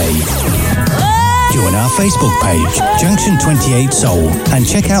 2EJ. Join our Facebook page, Junction 28 Soul, and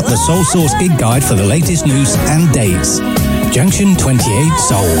check out the Soul Source gig guide for the latest news and dates. Junction 28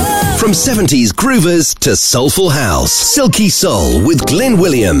 Soul. From 70s groovers to soulful house, Silky Soul with Glenn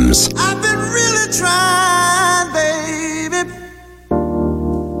Williams. I've been really trying, baby,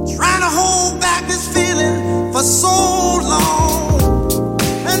 trying to hold back this feeling for so long.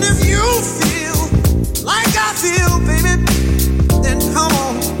 And if you feel like I feel, baby, then come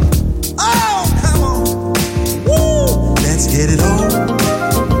on. Oh, come on. Woo! Let's get it on.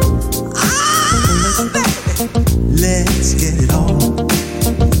 Ah, baby. Let's get it on.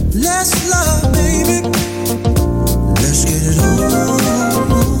 Let's love, baby. Let's get it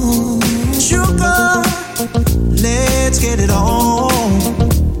on. Sugar, let's get it on.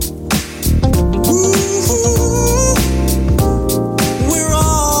 Ooh, we're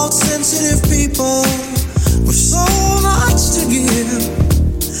all sensitive people with so much to give.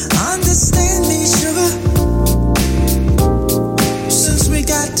 Understand me, sugar. Since we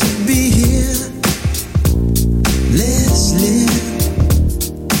got to be here, let's live.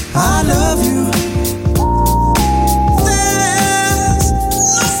 I love you. There's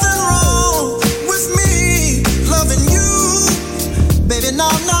nothing wrong with me loving you, baby. No,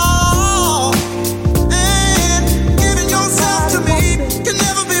 no. And giving yourself to me can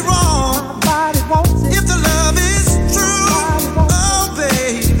never be wrong. If the love is true, oh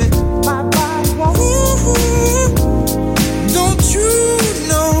baby. Ooh, don't you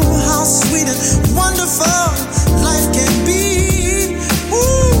know how sweet and wonderful life can be?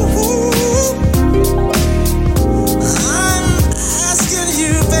 I'm asking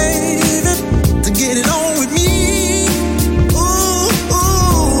you, baby, to get it on with me. Ooh,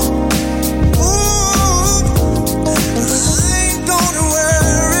 ooh.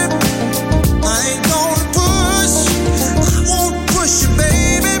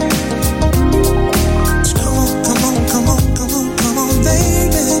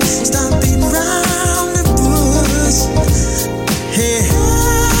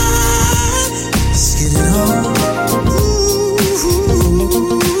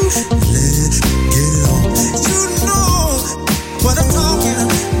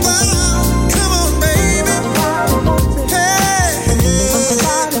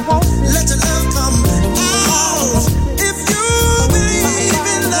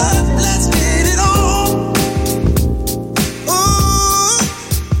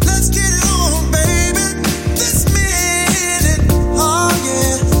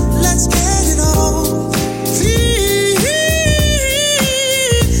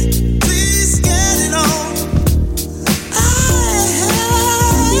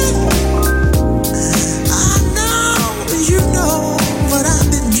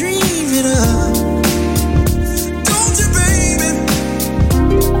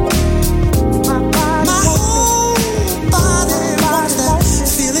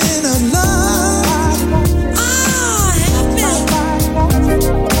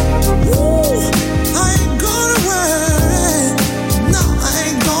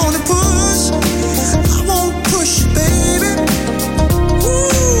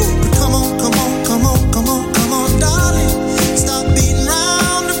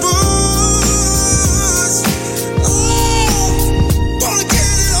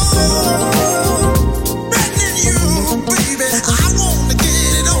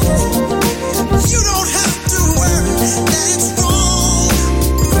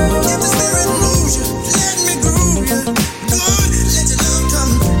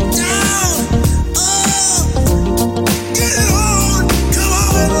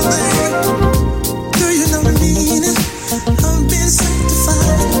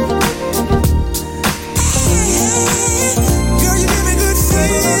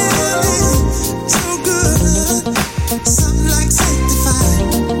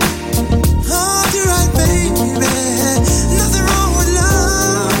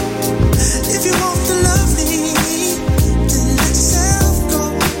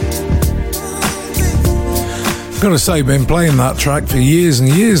 Gotta say, been playing that track for years and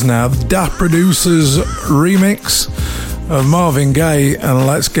years now. The Daft Producers remix of Marvin Gaye and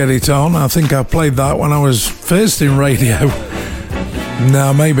Let's Get It On. I think I played that when I was first in radio.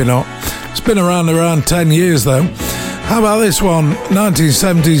 No, maybe not. It's been around 10 years though. How about this one?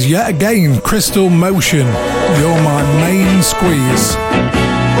 1970s yet again, Crystal Motion. You're my main squeeze.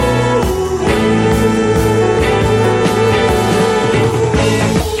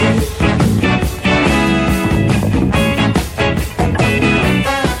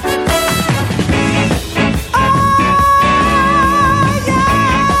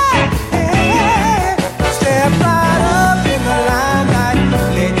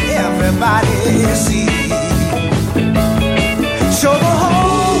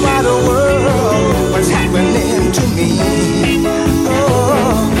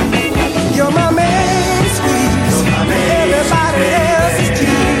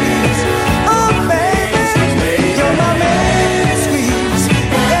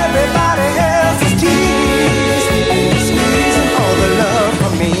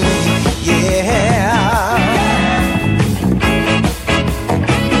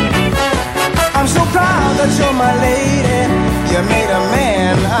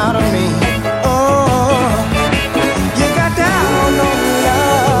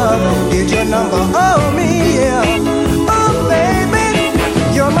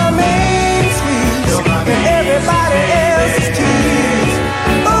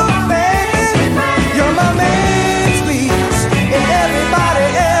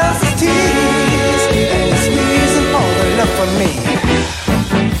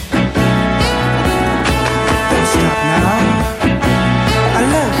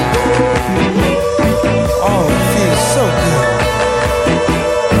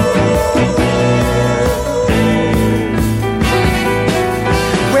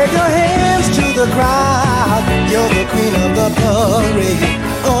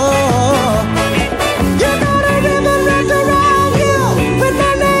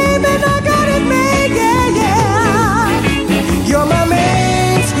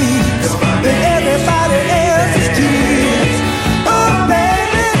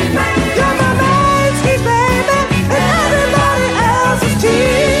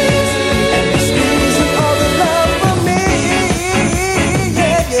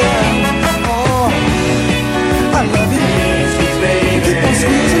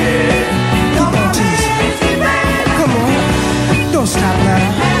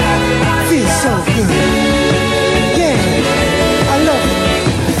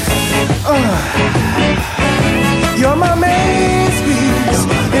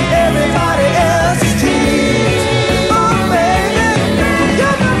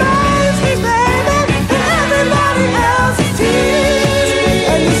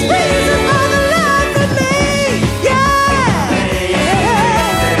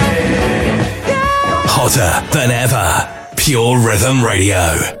 Than ever. Pure Rhythm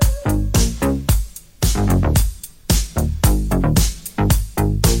Radio.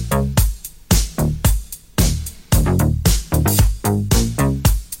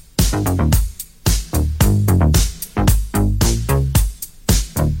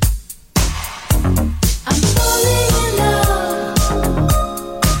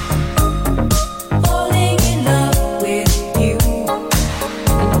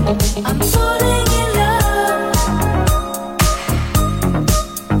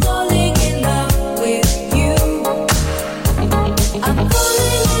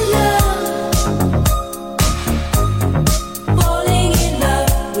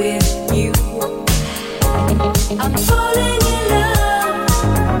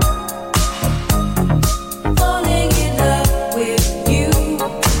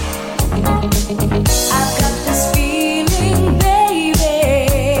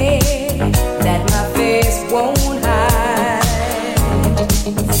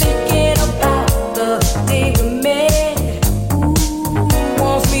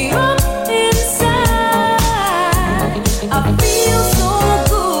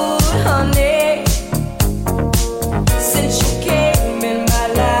 Since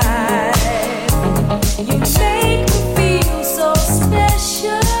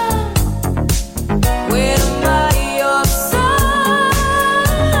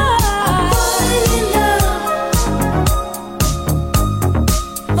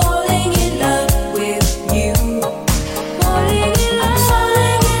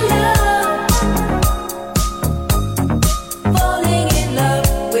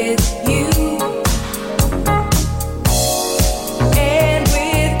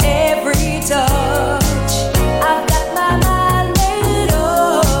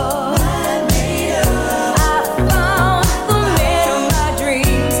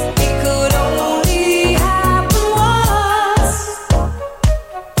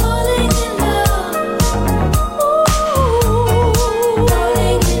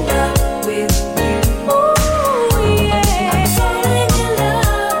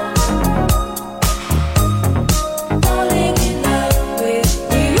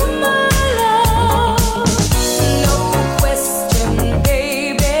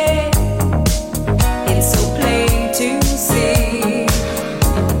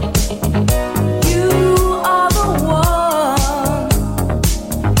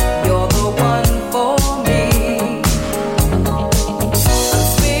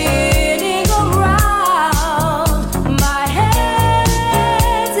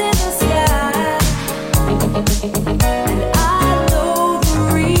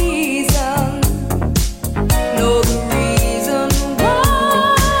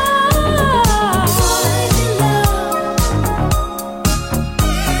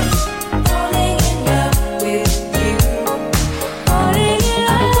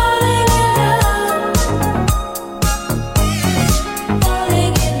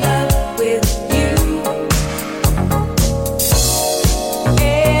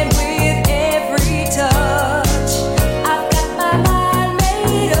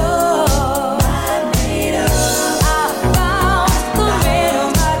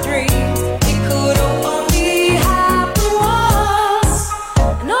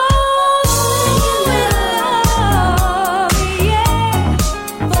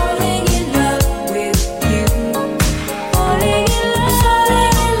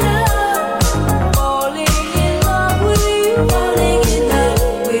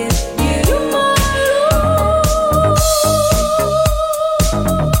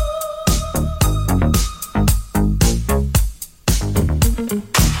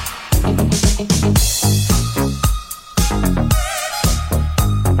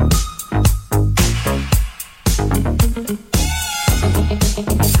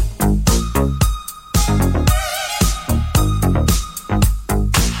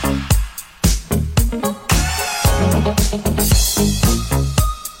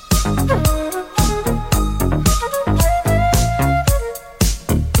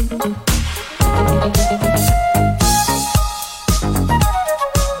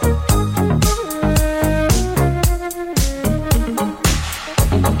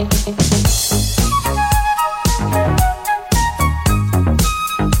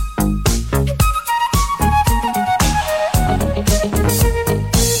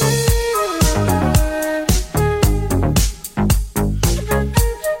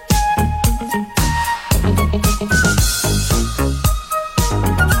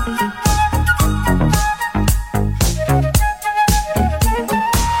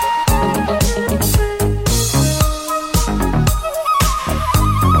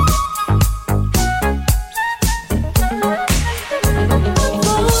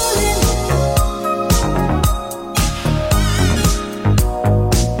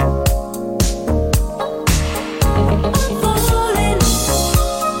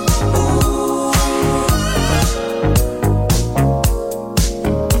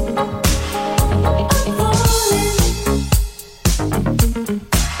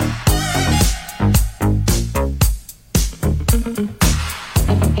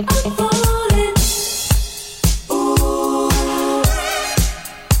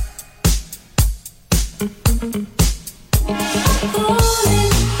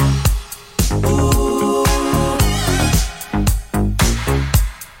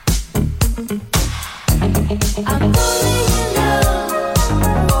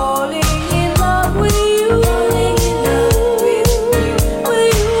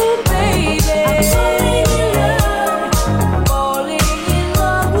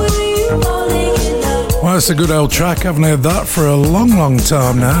That's a good old track. Haven't heard that for a long, long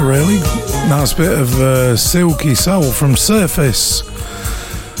time now, really. Nice bit of Silky Soul from Surface.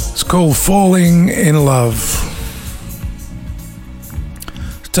 It's called Falling in Love.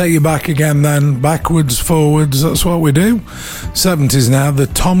 Take you back again then, backwards, forwards, that's what we do. 70s now, the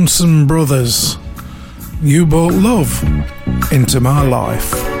Thompson Brothers. You brought love into my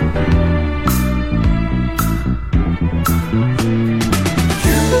life.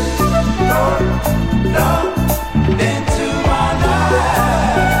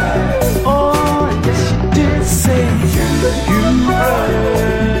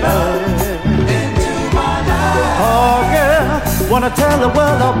 Wanna tell the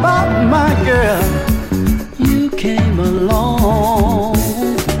world about my girl. You came along,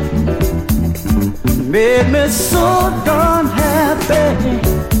 made me so darn happy.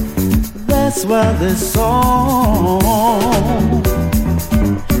 That's why this song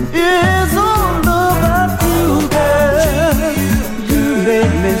is all about you, girl. You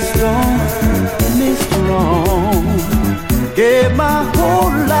made me strong, gave my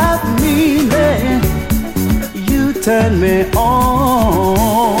whole life meaning. Turn me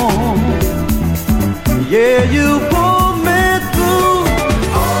on. Yeah, you pulled me through.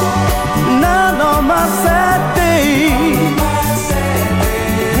 Now on my sad days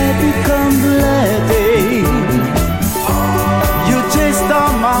had become glad days. You chased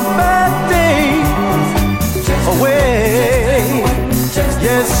all my bad days away.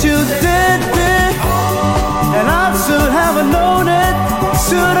 Yes, you did. And I should have known it.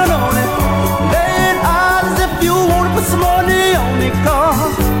 Should have known it. Some money on me,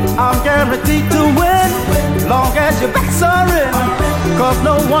 cause I'm guaranteed to win. Long as your backs are in, cause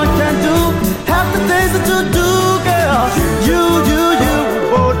no one can do half the things that you do, girl. You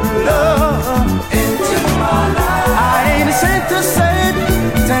put love into my life. I ain't ashamed to say it,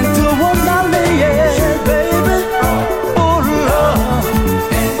 10 to 1, I lay it, baby. Put love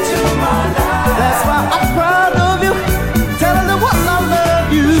into my life. That's why I'm proud of you, telling the world I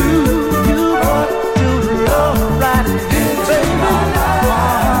love you.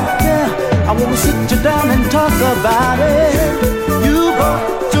 I wanna sit you down and talk about it. You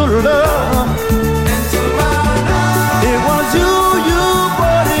brought your love into my life. It was you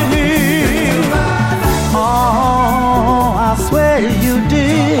brought it here. Oh, I swear you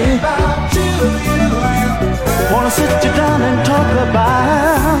did. Wanna sit you down and talk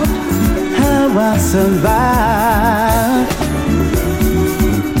about how I survived.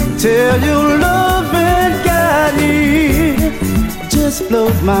 Tell you love and got it. Just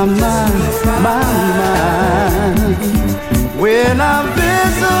blows my mind. When I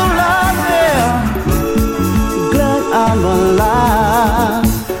visualize it, glad I'm alive.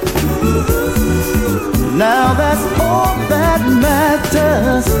 Now that's all that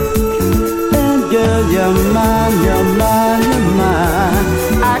matters. And girl, you're mine.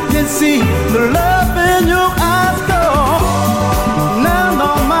 I can see the love in your eyes, girl. Now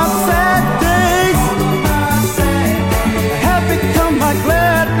on my sad days have become my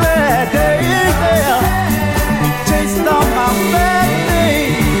glad days. Chased all my bad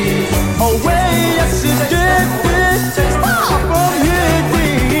days away. Yes, you did. Far from here,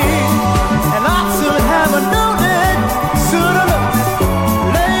 dear. And I should have known it. Should have known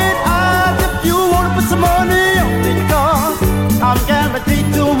it. Lay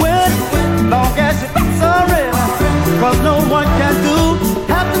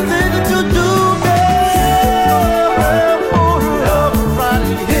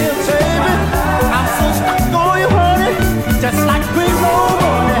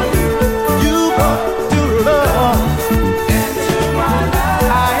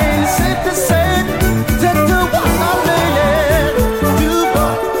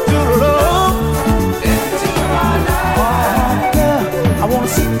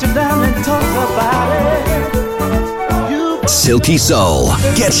Silky Soul.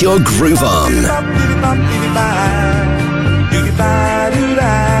 Get your groove on.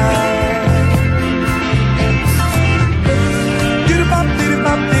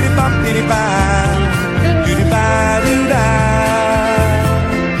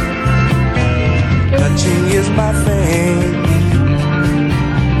 Touching is my thing.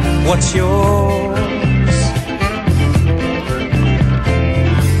 What's yours?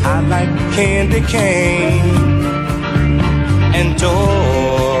 I like candy cane and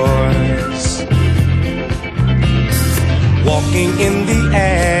doors. Walking in the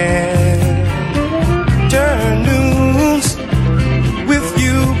afternoons with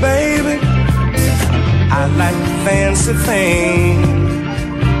you, baby. I like fancy things,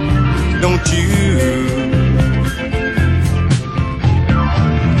 don't you?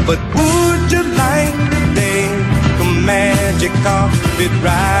 But would you like to take a magic carpet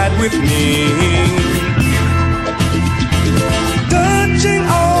ride with me? Touching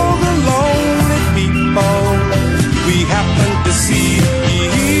all the lonely people we happen to see.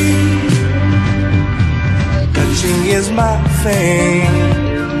 Touching is my thing,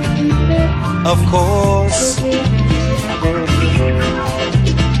 of course.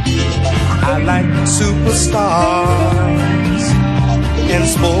 I like superstars in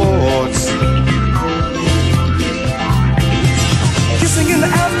sports. Kissing in the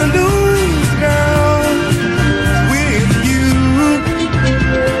afternoon, girl, with you.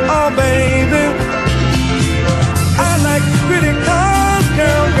 Oh, baby, I like pretty cars,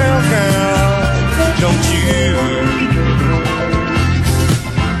 girl, girl, girl, don't you?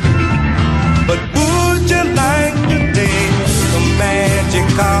 But would you like to take a magic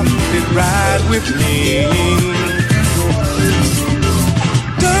carpet ride with me?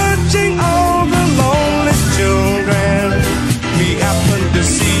 Touching all the lonely children we happen to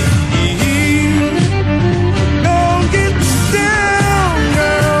see. Don't get down,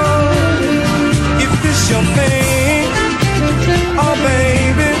 girl, if this your thing. Oh,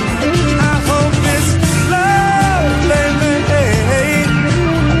 baby, I hope this love, baby,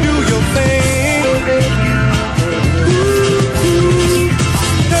 do your thing. Ooh,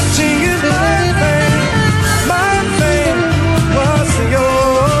 touching is my thing, my thing. What's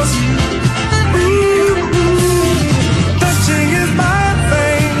yours? Ooh, touching is my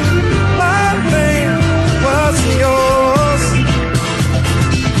thing, what's yours?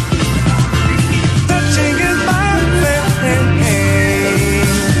 Touching is my thing,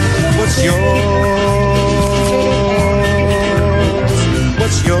 what's yours?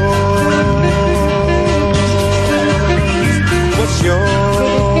 What's yours? What's yours?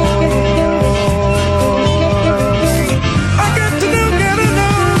 I got to know, gotta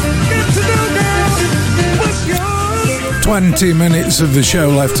know, got to know, girl, what's yours? 20 minutes of the show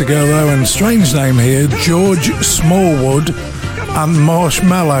left to go though, and strange name here, George Smallwood and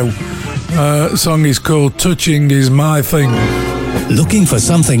Marshmallow. Song is called Touching Is My Thing. Looking for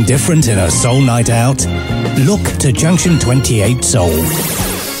something different in a soul night out? Look to Junction 28 Soul.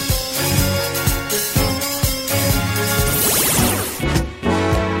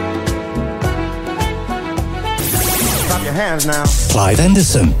 Clap your hands now. Clive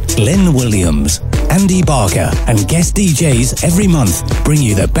Anderson, Glenn Williams, Andy Barker, and guest DJs every month bring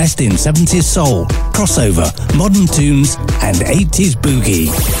you the best in 70s soul, crossover, modern tunes, and 80s boogie.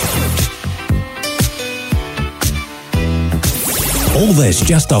 All this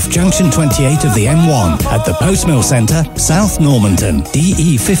just off Junction 28 of the M1 at the Post Mill Centre, South Normanton,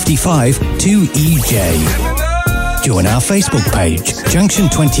 DE55 2EJ. Join our Facebook page, Junction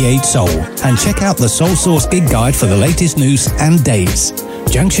 28 Soul, and check out the Soul Source gig guide for the latest news and dates.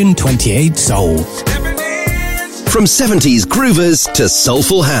 Junction 28 Soul. From 70s groovers to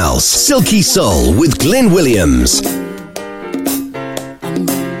soulful house, Silky Soul with Glenn Williams.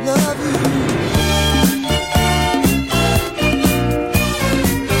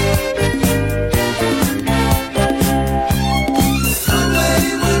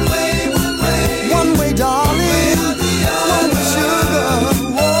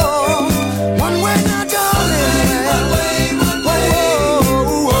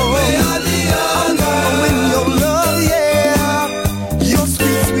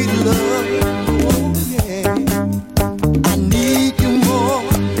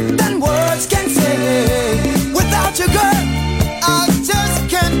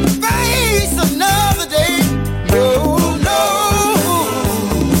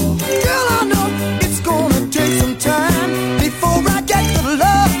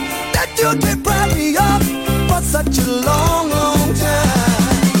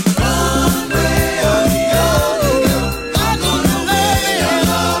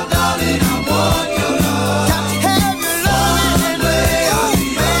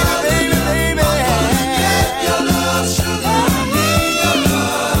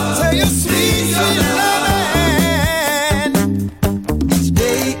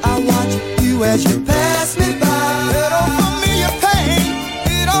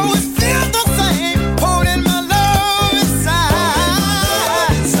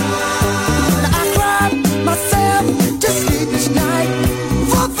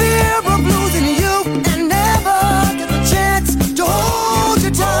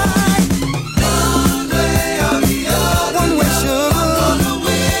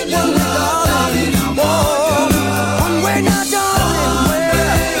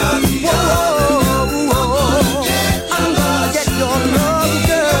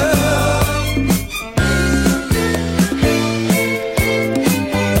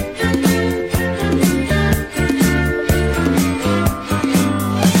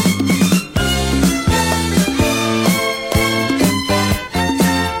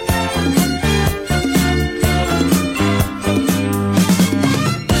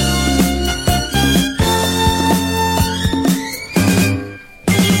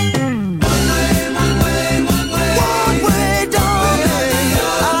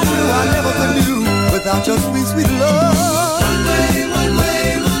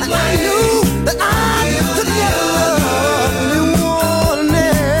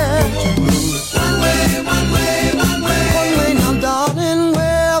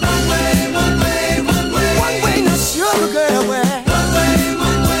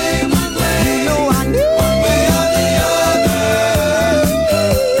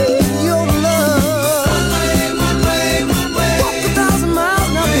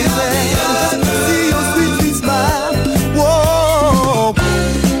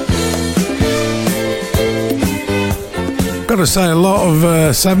 Got to say, a lot of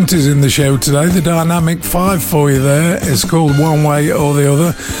 70s in the show today. The Dynamic 5 for you there is called One Way or the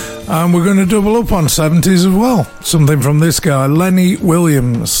Other. And we're going to double up on 70s as well. Something from this guy, Lenny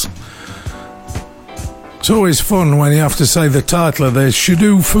Williams. It's always fun when you have to say the title of this.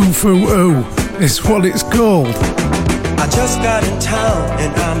 Shadoo Foo Foo Oo is what it's called. I just got in town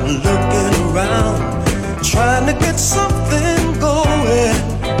and I'm looking around, trying to get something going.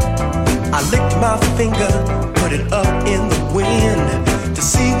 I licked my finger, put it up in the wind to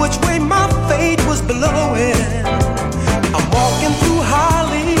see which way my fate was blowing. I'm walking through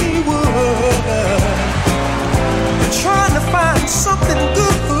Hollywood, trying to find something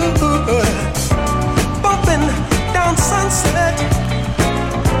good. Bumping down Sunset,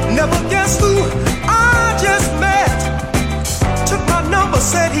 never guess who I just met. Took my number,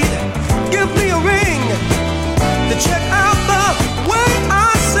 said he'd give me a ring to check out the way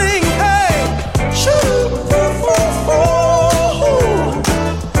I sing. Hey, shoo foo foo foo,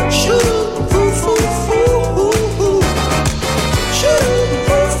 shoo foo foo foo, shoo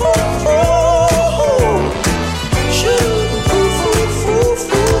foo foo foo, shoo foo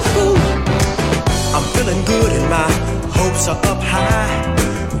foo foo. I'm feeling good and my hopes are up high.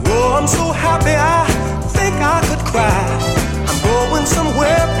 Oh, I'm so happy I think I could cry. I'm going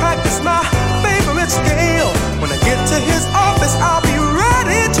somewhere, practice my favorite scale. When I get to his office, I'll be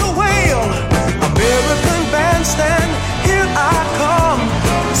ready to wail. American Bandstand, here I come.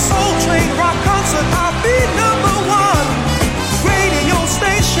 Soul Train rock concert, I'll be number one. Radio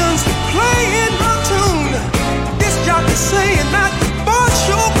stations playing my tune. This jockey saying that boss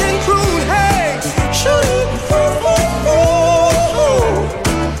sure can croon. Hey, shoo foo foo foo,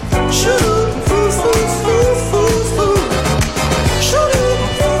 shoo foo foo foo foo foo, shoo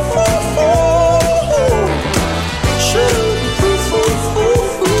foo foo foo, shoo foo foo foo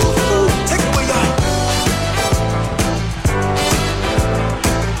foo foo. Take it away, y'all.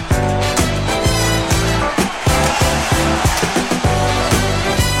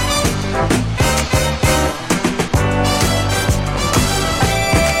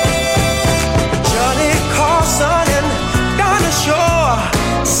 Johnny Carson and Dinah Shore,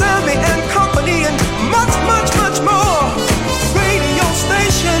 Sammy and Company, and much, much, much more. Radio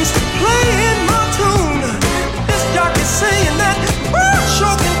stations playing my tune. This jockey saying that bird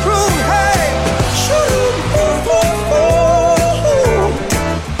sure can croon. Hey, shoo foo foo foo,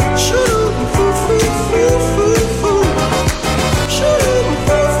 shoo foo foo foo foo foo, shoo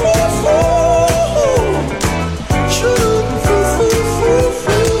foo foo foo, shoo foo foo foo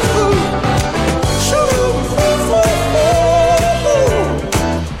foo foo, shoo foo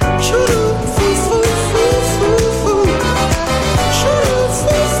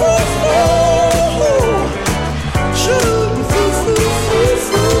foo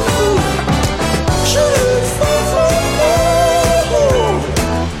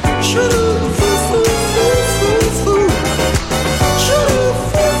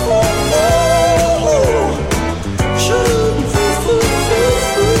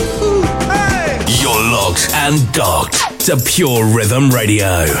You're locked and docked to Pure Rhythm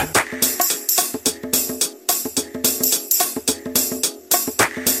Radio.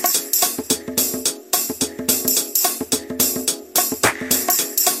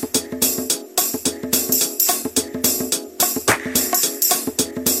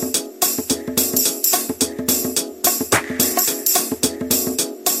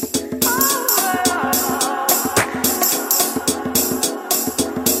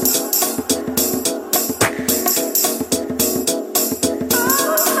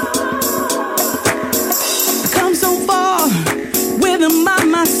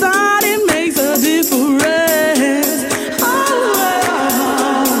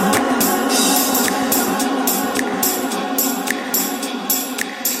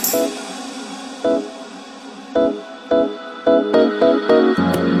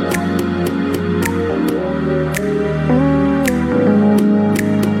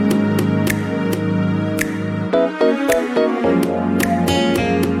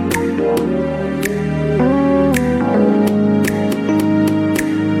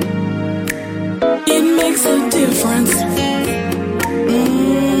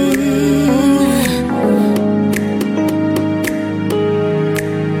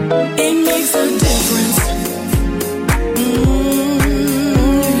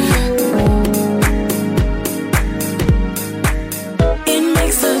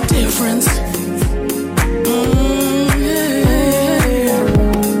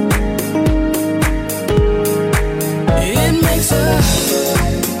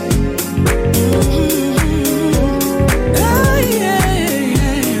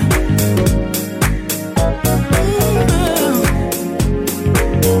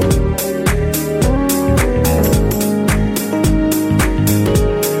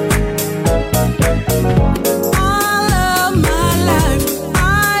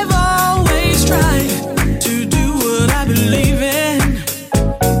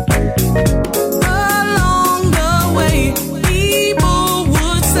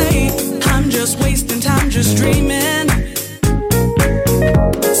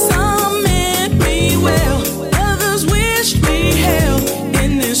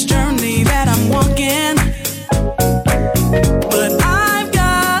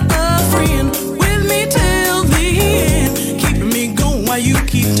 why you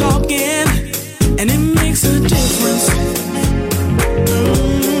keep talking, and it makes a difference.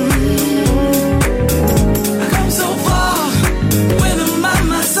 I come so far with him by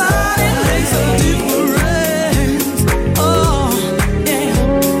my side, it makes a difference. Oh, yeah.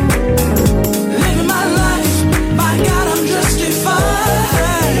 Living my life, by God, I'm justified.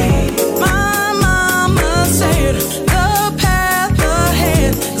 My mama said the path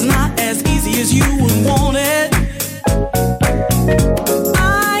ahead is not as easy as you would want it.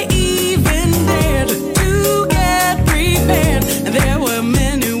 I even dared to get prepared, and there were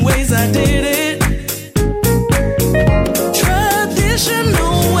many ways I did it.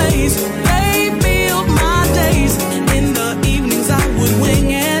 Traditional ways, they filled my days. In the evenings I would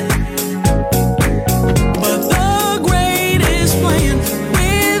wing it. But the greatest plan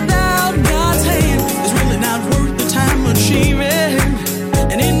without God's hand is really not worth the time achieving,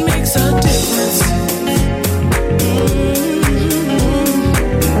 and it makes a difference.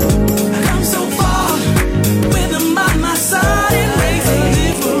 I come so far with him by my side, it makes a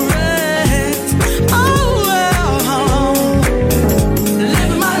difference. Oh, well,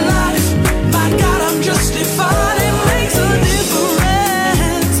 living my life, by God, I'm justified, it makes a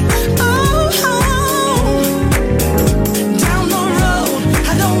difference. Oh, down the road,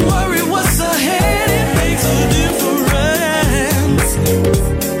 I don't worry what's ahead, it makes a difference.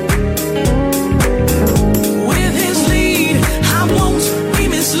 With his lead, I won't be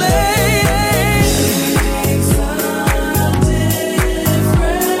misled.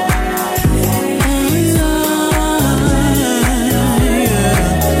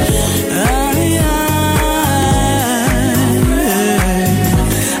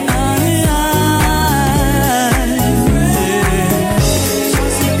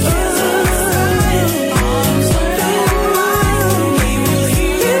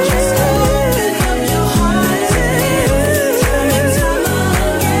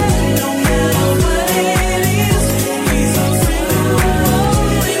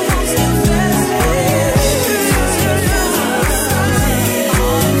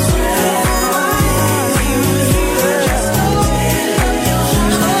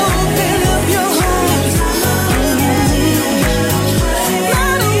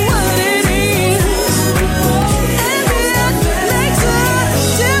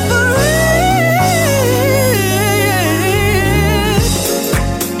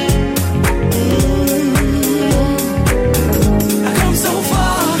 I come so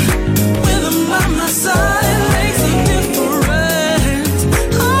far with him by my side, it makes a difference.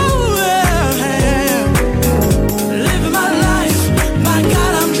 Oh, yeah. Living my life, by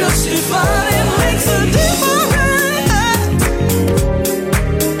God, I'm justified, it makes a difference.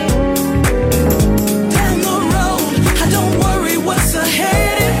 Down the road, I don't worry what's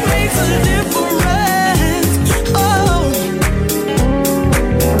ahead, it makes a difference. Oh,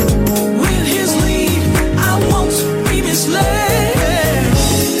 with his lead, I won't be misled.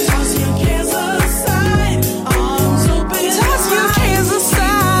 Toss your cares aside, arms open. Toss your cares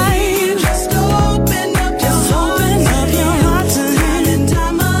aside. Just open up your heart to him.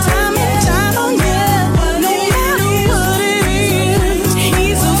 Time and time again. No matter what it is,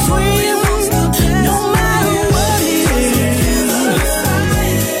 he's a friend. No matter what it is,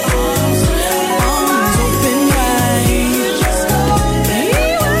 arms open wide. Just open.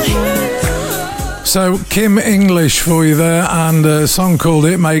 So, Kim English for you there, and a song called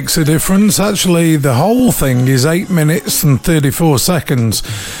It Makes a Difference. Actually, the whole thing is 8 minutes and 34 seconds,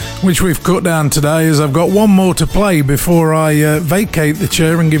 which we've cut down today, as I've got one more to play before I vacate the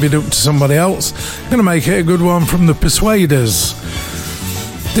chair and give it up to somebody else. Going to make it a good one from the Persuaders.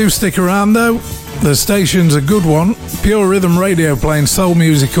 Do stick around though. The station's a good one. Pure Rhythm Radio playing soul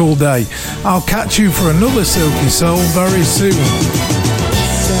music all day. I'll catch you for another Silky Soul very soon.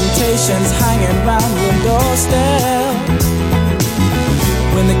 Temptations hanging round your doorstep.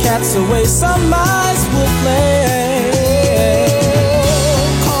 When the cat's away, some eyes will play.